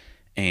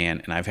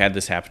 and I've had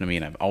this happen to me,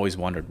 and I've always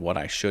wondered what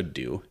I should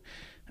do.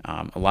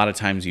 A lot of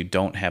times you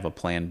don't have a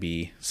plan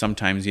B.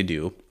 Sometimes you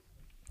do,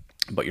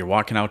 but you're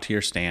walking out to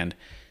your stand,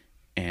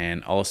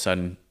 and all of a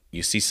sudden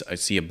you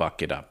see a buck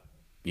get up.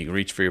 You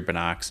reach for your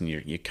binocs, and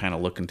you're kind of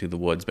looking through the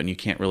woods, but you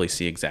can't really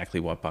see exactly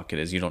what buck it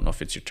is. You don't know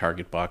if it's your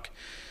target buck,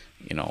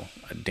 a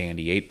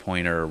dandy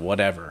 8-pointer or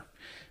whatever.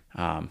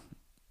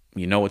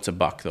 It's a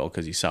buck, though,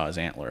 because you saw his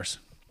antlers.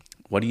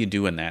 What do you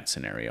do in that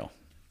scenario?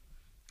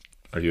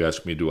 Are you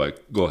asking me, do I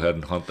go ahead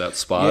and hunt that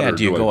spot? Yeah, or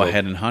do you go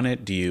ahead and hunt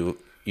it? Do you,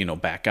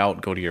 back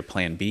out, go to your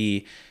plan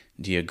B?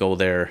 Do you go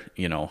there,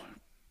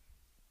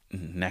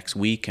 next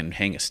week and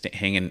hang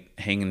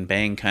and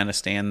bang kind of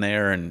stand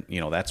there, and,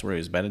 that's where he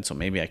was bedded, so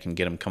maybe I can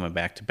get him coming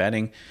back to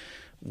bedding?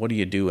 What do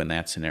you do in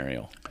that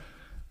scenario?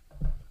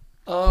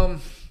 I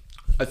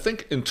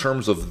think in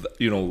terms of,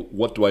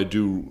 what do I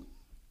do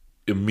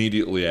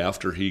immediately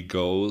after he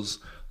goes,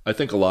 I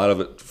think a lot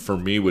of it for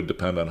me would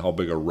depend on how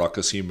big a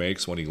ruckus he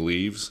makes when he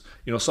leaves.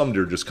 Some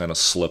deer just kind of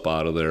slip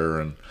out of there,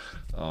 and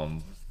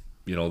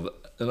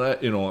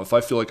if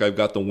I feel like I've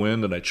got the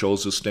wind and I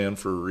chose to stand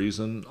for a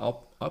reason,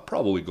 I'll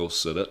probably go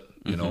sit it,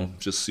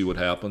 just see what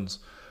happens.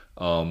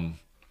 And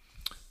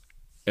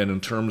in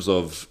terms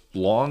of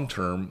long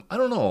term, I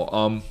don't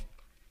know.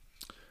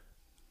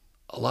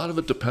 A lot of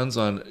it depends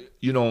on,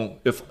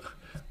 if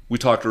we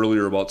talked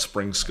earlier about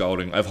spring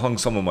scouting. I've hung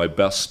some of my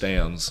best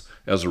stands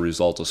as a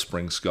result of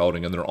spring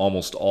scouting, and they're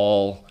almost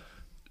all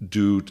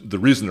the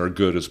reason they're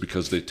good is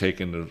because they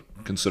take into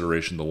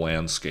consideration the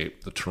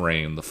landscape, the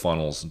terrain, the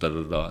funnels,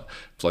 da-da-da.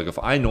 It's like, if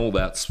I know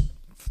that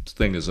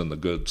thing is in the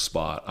good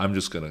spot, I'm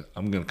gonna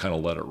kind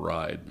of let it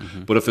ride.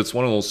 Mm-hmm. But if it's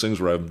one of those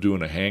things where I'm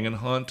doing a hanging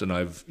hunt and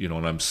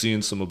and I'm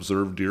seeing some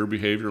observed deer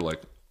behavior,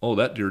 like, oh,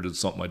 that deer did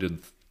something I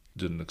didn't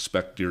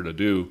expect deer to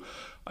do,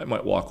 I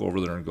might walk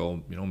over there and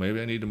go, maybe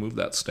I need to move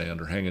that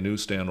stand or hang a new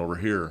stand over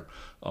here.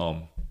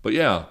 But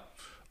yeah,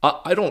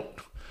 I don't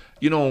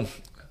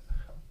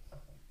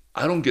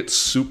get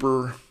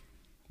super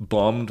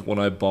bummed when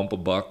I bump a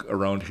buck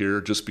around here,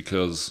 just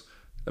because,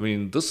 I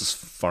mean, this is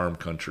farm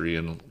country,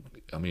 and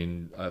I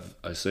mean,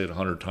 I say it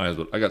 100 times,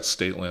 but I got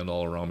state land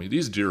all around me.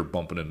 These deer are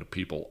bumping into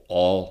people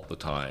all the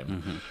time.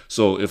 Mm-hmm.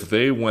 So if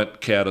they went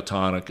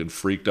catatonic and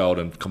freaked out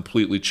and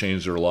completely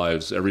changed their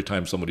lives every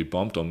time somebody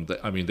bumped them,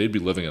 I mean, they'd be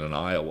living in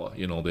Iowa.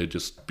 You know, they'd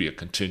just be a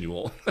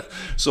continual.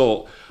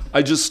 So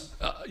I just,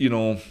 you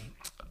know,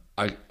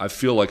 I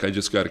feel like I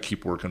just got to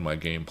keep working my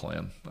game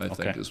plan, I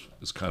think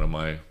is kind of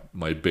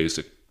my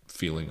basic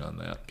feeling on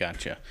that.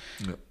 Gotcha.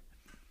 Yep.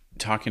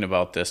 Talking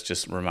about this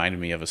just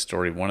reminded me of a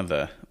story. One of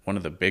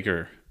the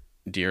bigger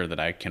deer that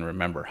I can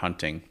remember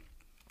hunting,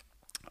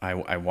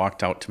 I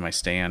walked out to my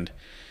stand,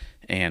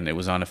 and it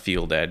was on a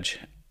field edge,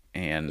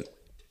 and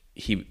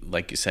he,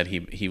 like you said,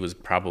 he was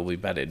probably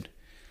bedded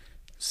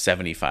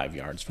 75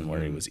 yards from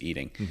where he was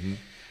eating. Mm-hmm.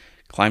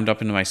 Climbed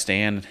up into my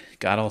stand,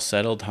 got all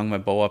settled, hung my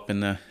bow up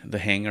in the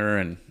hanger,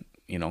 and,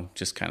 you know,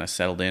 just kind of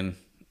settled in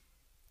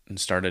and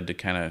started to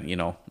kind of, you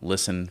know,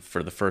 listen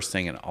for the first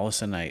thing. And all of a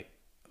sudden I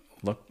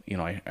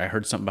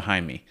heard something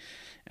behind me,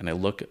 and I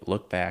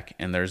look back,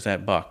 and there's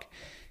that buck,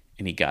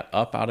 and he got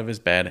up out of his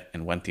bed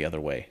and went the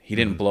other way. He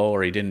didn't blow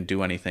or he didn't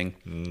do anything,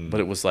 but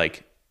it was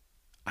like,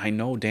 I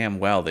know damn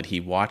well that he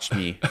watched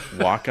me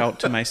walk out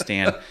to my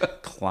stand,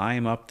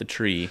 climb up the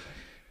tree,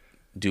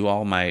 do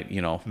all my,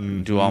 you know,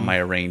 do all my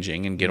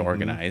arranging and get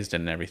organized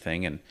and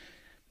everything. And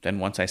then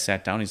once I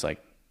sat down, he's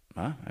like,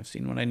 I've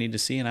seen what I need to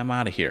see, and I'm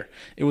out of here.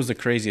 It was the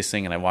craziest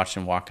thing, and I watched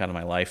him walk out of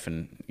my life,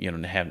 and, you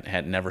know,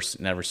 had never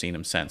seen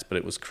him since. But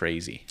it was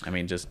crazy. I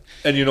mean, just,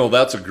 and you know,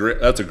 that's a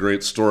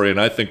great story. And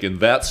I think in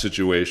that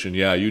situation,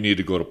 yeah, you need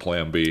to go to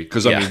Plan B,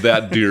 because I mean,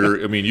 that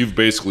deer. I mean, you've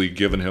basically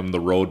given him the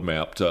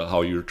roadmap to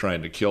how you're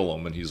trying to kill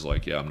him, and he's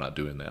like, yeah, I'm not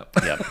doing that.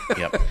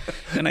 Yep.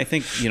 And I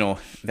think, you know,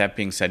 that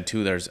being said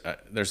too, there's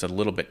a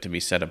little bit to be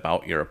said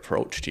about your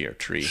approach to your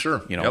tree.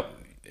 Sure. You know.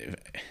 Yep.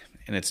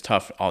 And it's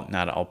tough.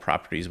 Not all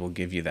properties will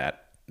give you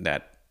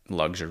that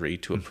luxury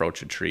to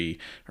approach a tree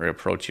or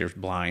approach your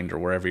blind or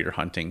wherever you're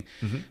hunting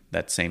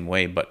that same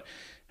way. But,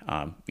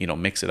 you know,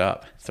 mix it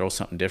up. Throw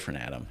something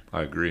different at them.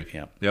 I agree.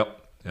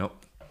 Yep.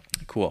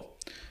 Cool.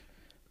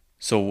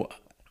 So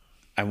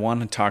I want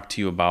to talk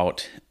to you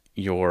about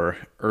your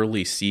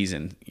early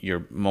season,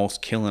 your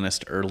most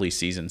killinest early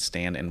season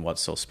stand, and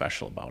what's so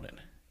special about it.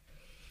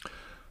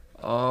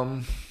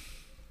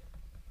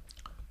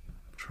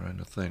 Trying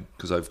to think,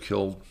 because I've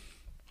killed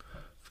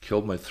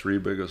my 3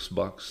 biggest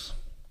bucks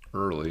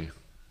early,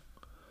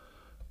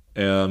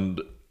 and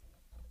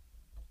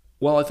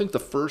well, I think the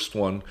first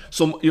one.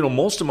 So, you know,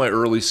 most of my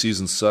early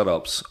season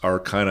setups are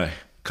kind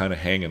of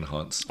hanging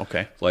hunts.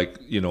 Okay. Like,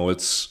 you know,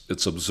 it's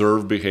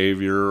observed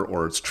behavior,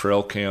 or it's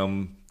trail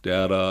cam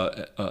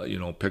data, you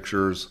know,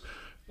 pictures,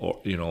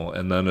 or, you know,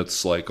 and then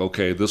it's like,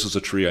 okay, this is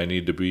a tree I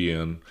need to be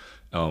in.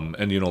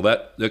 And, you know,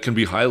 that can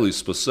be highly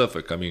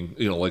specific. I mean,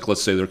 you know, like,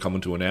 let's say they're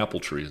coming to an apple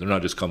tree. They're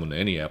not just coming to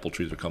any apple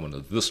tree. They're coming to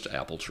this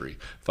apple tree.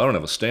 If I don't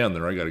have a stand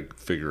there, I got to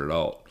figure it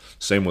out.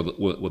 Same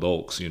with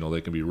oaks. You know, they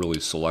can be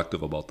really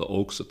selective about the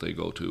oaks that they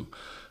go to.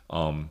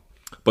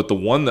 But the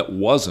one that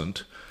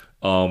wasn't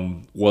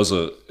was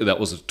a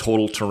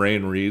total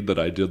terrain read that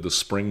I did the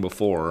spring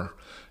before.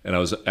 And I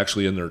was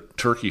actually in there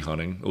turkey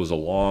hunting. It was a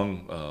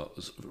long,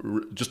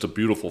 just a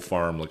beautiful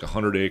farm, like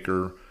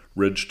 100-acre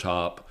ridge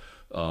top.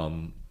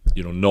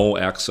 You know, no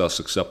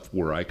access except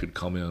where I could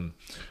come in.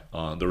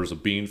 There was a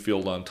bean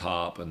field on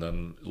top, and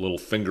then little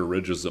finger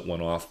ridges that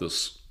went off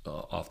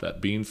that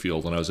bean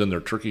field. And I was in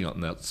there turkey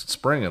hunting that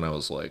spring, and I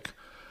was like,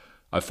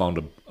 I found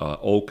a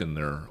oak in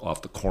there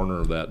off the corner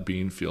of that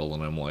bean field,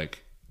 and I'm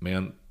like,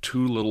 man,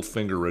 2 little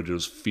finger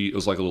ridges, it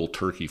was like a little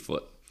turkey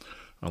foot.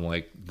 I'm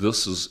like,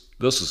 this is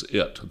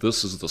it.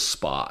 This is the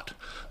spot.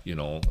 You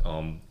know,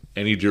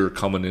 any deer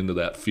coming into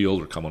that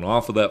field or coming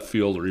off of that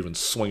field or even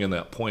swinging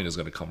that point is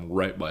going to come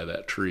right by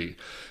that tree.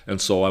 And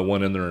so I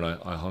went in there and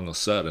I hung a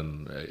set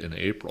in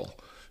April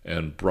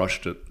and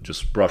brushed it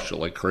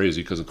like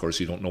crazy, because, of course,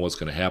 you don't know what's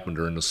going to happen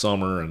during the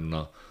summer. And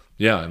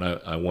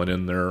I went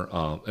in there.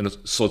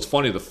 So it's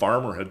funny, the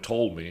farmer had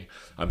told me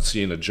I'm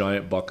seeing a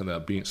giant buck in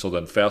that bean. So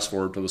then fast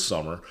forward to the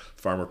summer,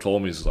 the farmer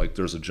told me, he's like,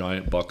 there's a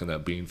giant buck in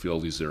that bean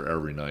field. He's there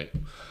every night.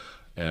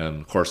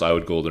 And, of course, I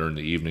would go there in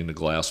the evening to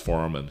glass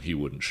for him, and he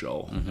wouldn't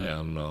show.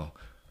 And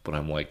but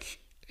I'm like,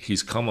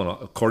 he's coming,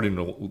 according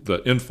to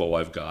the info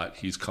I've got,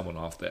 he's coming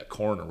off that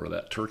corner where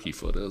that turkey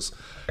foot is.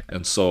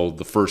 And so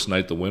the first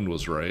night the wind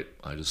was right,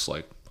 I just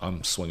like,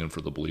 I'm swinging for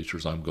the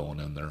bleachers. I'm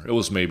going in there. It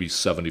was maybe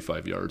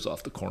 75 yards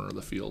off the corner of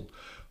the field.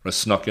 I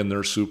snuck in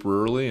there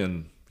super early,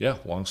 and, yeah,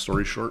 long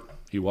story short,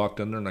 he walked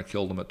in there, and I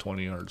killed him at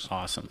 20 yards.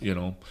 Awesome. You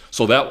know,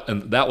 so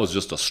that was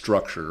just a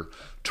structure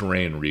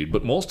terrain read.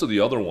 But most of the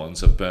other ones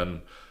have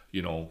been,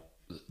 you know,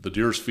 the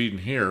deer's feeding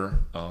here,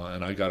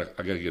 and I gotta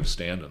get a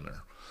stand in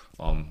there.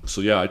 So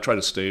yeah, I try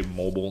to stay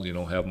mobile. You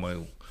know, have my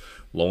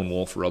lone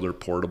wolf or other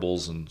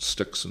portables and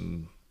sticks,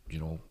 and, you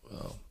know,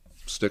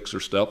 sticks or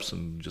steps,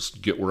 and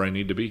just get where I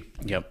need to be.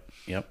 Yep.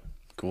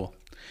 Cool.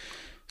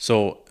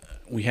 So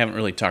we haven't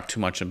really talked too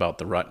much about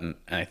the rut, and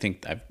I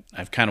think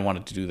I've kind of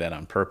wanted to do that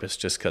on purpose,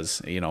 just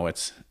because, you know,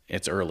 it's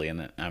it's early,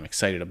 and I'm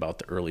excited about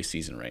the early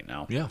season right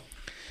now. Yeah.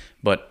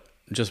 But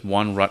just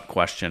one rut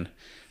question.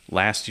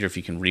 Last year, if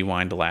you can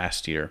rewind to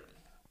last year,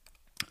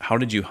 how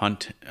did you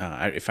hunt?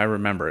 If I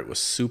remember, it was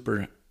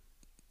super,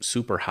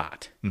 super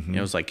hot. Mm-hmm.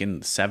 It was like in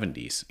the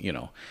 70s,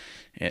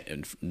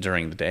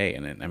 during the day.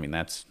 And I mean,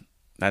 that's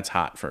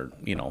hot for,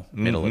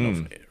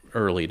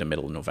 early to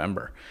middle of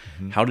November.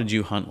 Mm-hmm. How did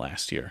you hunt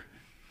last year?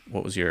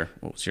 What was your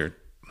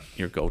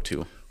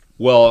go-to?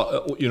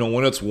 Well,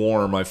 when it's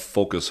warm, I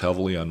focus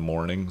heavily on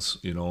mornings,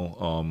 I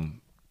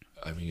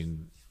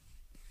mean,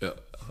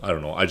 I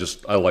don't know. I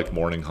like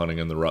morning hunting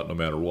in the rut no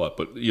matter what.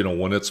 But,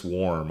 when it's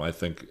warm, I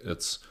think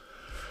it's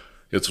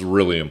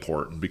really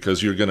important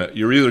because you're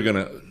either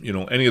gonna,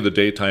 any of the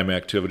daytime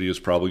activity is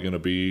probably going to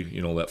be,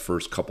 that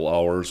first couple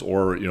hours,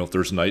 or, if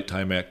there's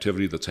nighttime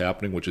activity that's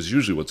happening, which is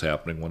usually what's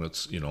happening when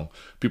it's,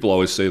 people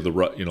always say the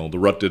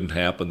rut didn't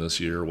happen this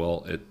year.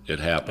 Well, it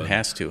happened. It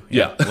has to.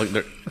 Yeah.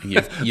 Look,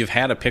 you've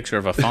had a picture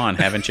of a fawn,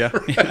 haven't you?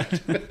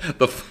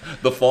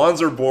 The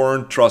fawns are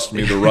born. Trust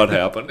me, the rut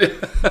happened.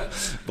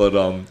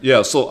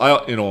 But, so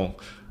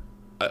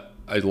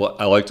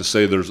I like to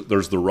say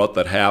there's the rut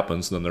that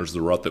happens, then there's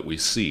the rut that we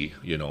see,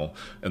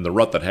 and the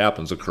rut that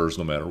happens occurs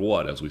no matter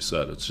what. As we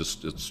said,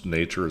 it's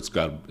nature. It's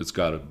got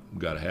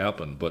to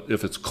happen. But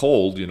if it's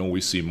cold,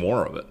 we see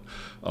more of it.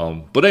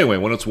 But anyway,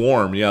 when it's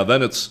warm,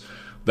 then it's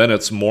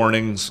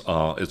mornings.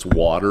 It's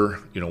water.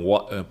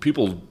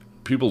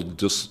 People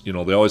just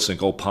they always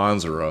think, oh,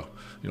 ponds or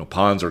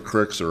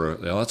creeks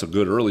that's a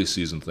good early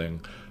season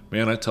thing.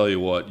 Man, I tell you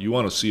what, you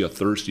want to see a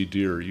thirsty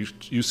deer,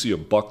 you see a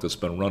buck that's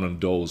been running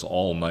does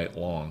all night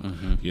long.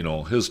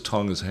 Mm-hmm. His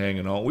tongue is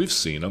hanging out. We've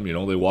seen them,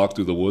 they walk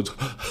through the woods,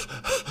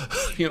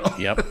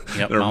 Yep,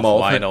 their mouth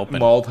wide open.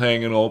 Mouth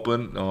hanging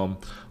open.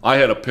 I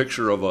had a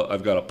picture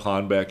I've got a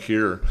pond back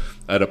here.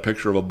 I had a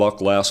picture of a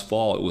buck last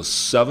fall. It was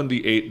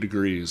 78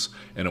 degrees,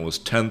 and it was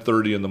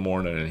 10:30 in the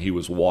morning, and he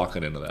was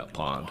walking into that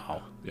pond.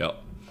 Wow. Yep.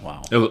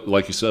 Wow.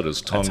 Like you said,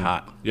 his tongue. That's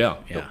hot. Yeah.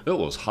 It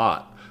was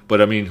hot. But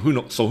I mean,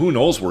 who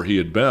knows where he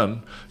had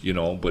been,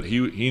 But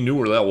he knew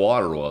where that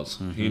water was.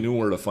 Mm-hmm. He knew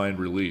where to find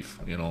relief,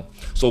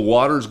 So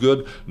water's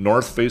good.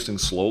 North-facing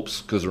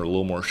slopes because they're a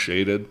little more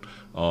shaded.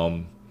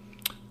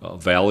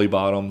 Valley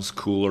bottoms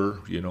cooler.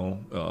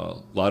 A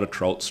lot of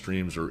trout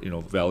streams or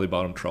valley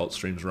bottom trout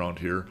streams around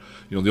here.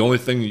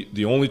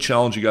 The only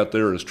challenge you got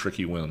there is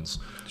tricky winds.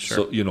 Sure.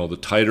 So the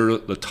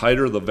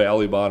tighter the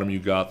valley bottom you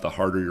got, the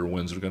harder your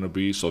winds are going to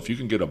be. So if you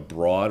can get a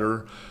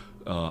broader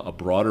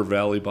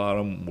valley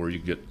bottom where you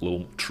get a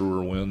little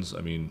truer winds,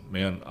 I mean,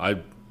 man,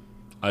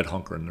 I'd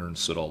hunker in there and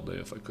sit all day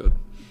if I could.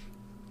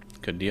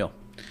 Good deal.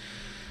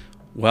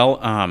 Well,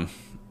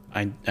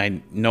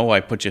 I know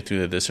I put you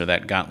through this or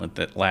that gauntlet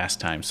that last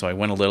time, so I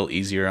went a little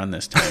easier on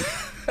this time.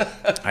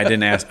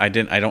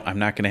 I'm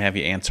not going to have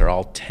you answer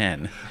all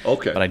 10.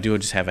 Okay. But I do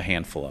just have a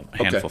handful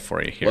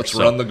for you here. Let's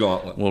run the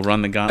gauntlet. We'll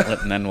run the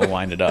gauntlet and then we'll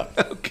wind it up.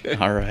 Okay.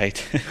 All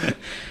right.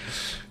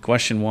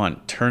 Question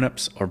 1,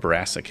 turnips or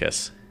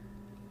brassicas?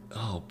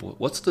 Oh, boy.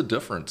 What's the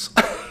difference?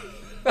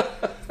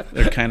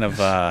 They're kind of...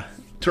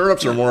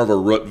 turnips are more of a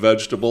root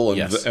vegetable, and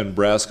Yes. and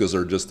brassicas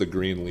are just the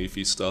green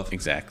leafy stuff.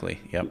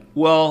 Exactly, yep.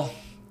 Well,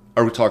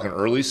 are we talking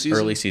early season?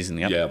 Early season,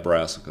 yep. Yeah,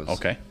 brassicas.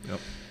 Okay. Yep.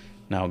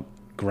 Now,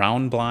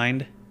 ground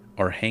blind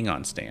or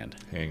hang-on stand?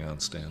 Hang-on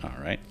stand.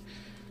 All right.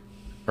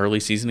 Early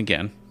season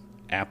again,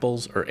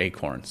 apples or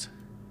acorns?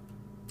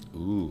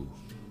 Ooh.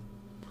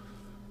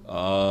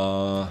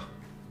 I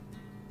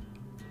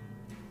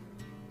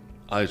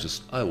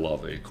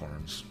love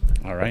acorns.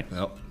 All right.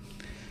 Yep.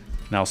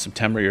 Now,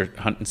 September, you're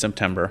hunting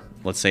September.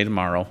 Let's say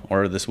tomorrow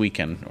or this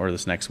weekend or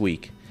this next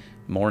week.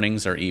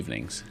 Mornings or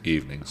evenings?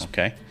 Evenings.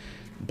 Okay.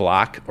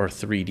 Block or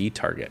 3D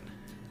target?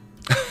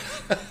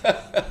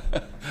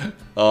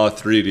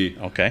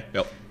 3D. Okay.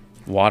 Yep.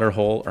 Water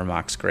hole or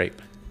mock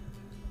scrape?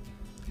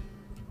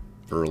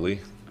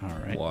 Early. All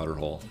right. Water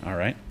hole. All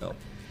right. Yep.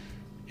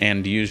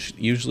 And do you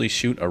usually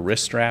shoot a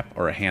wrist strap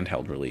or a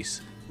handheld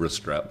release? Wrist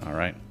strap. All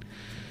right.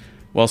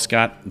 Well,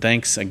 Scott,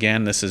 thanks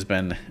again. This has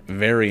been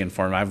very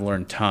informative. I've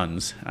learned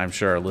tons. I'm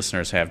sure our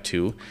listeners have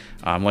too.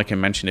 Like I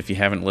mentioned, if you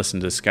haven't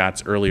listened to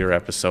Scott's earlier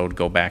episode,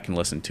 go back and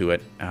listen to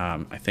it.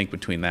 I think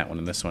between that one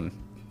and this one,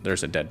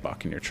 there's a dead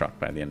buck in your truck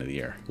by the end of the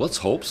year. Let's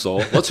hope so.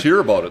 Let's hear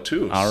about it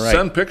too. All right.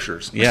 Send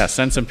pictures. Yeah,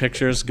 send some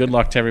pictures. Good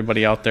luck to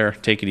everybody out there.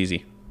 Take it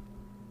easy.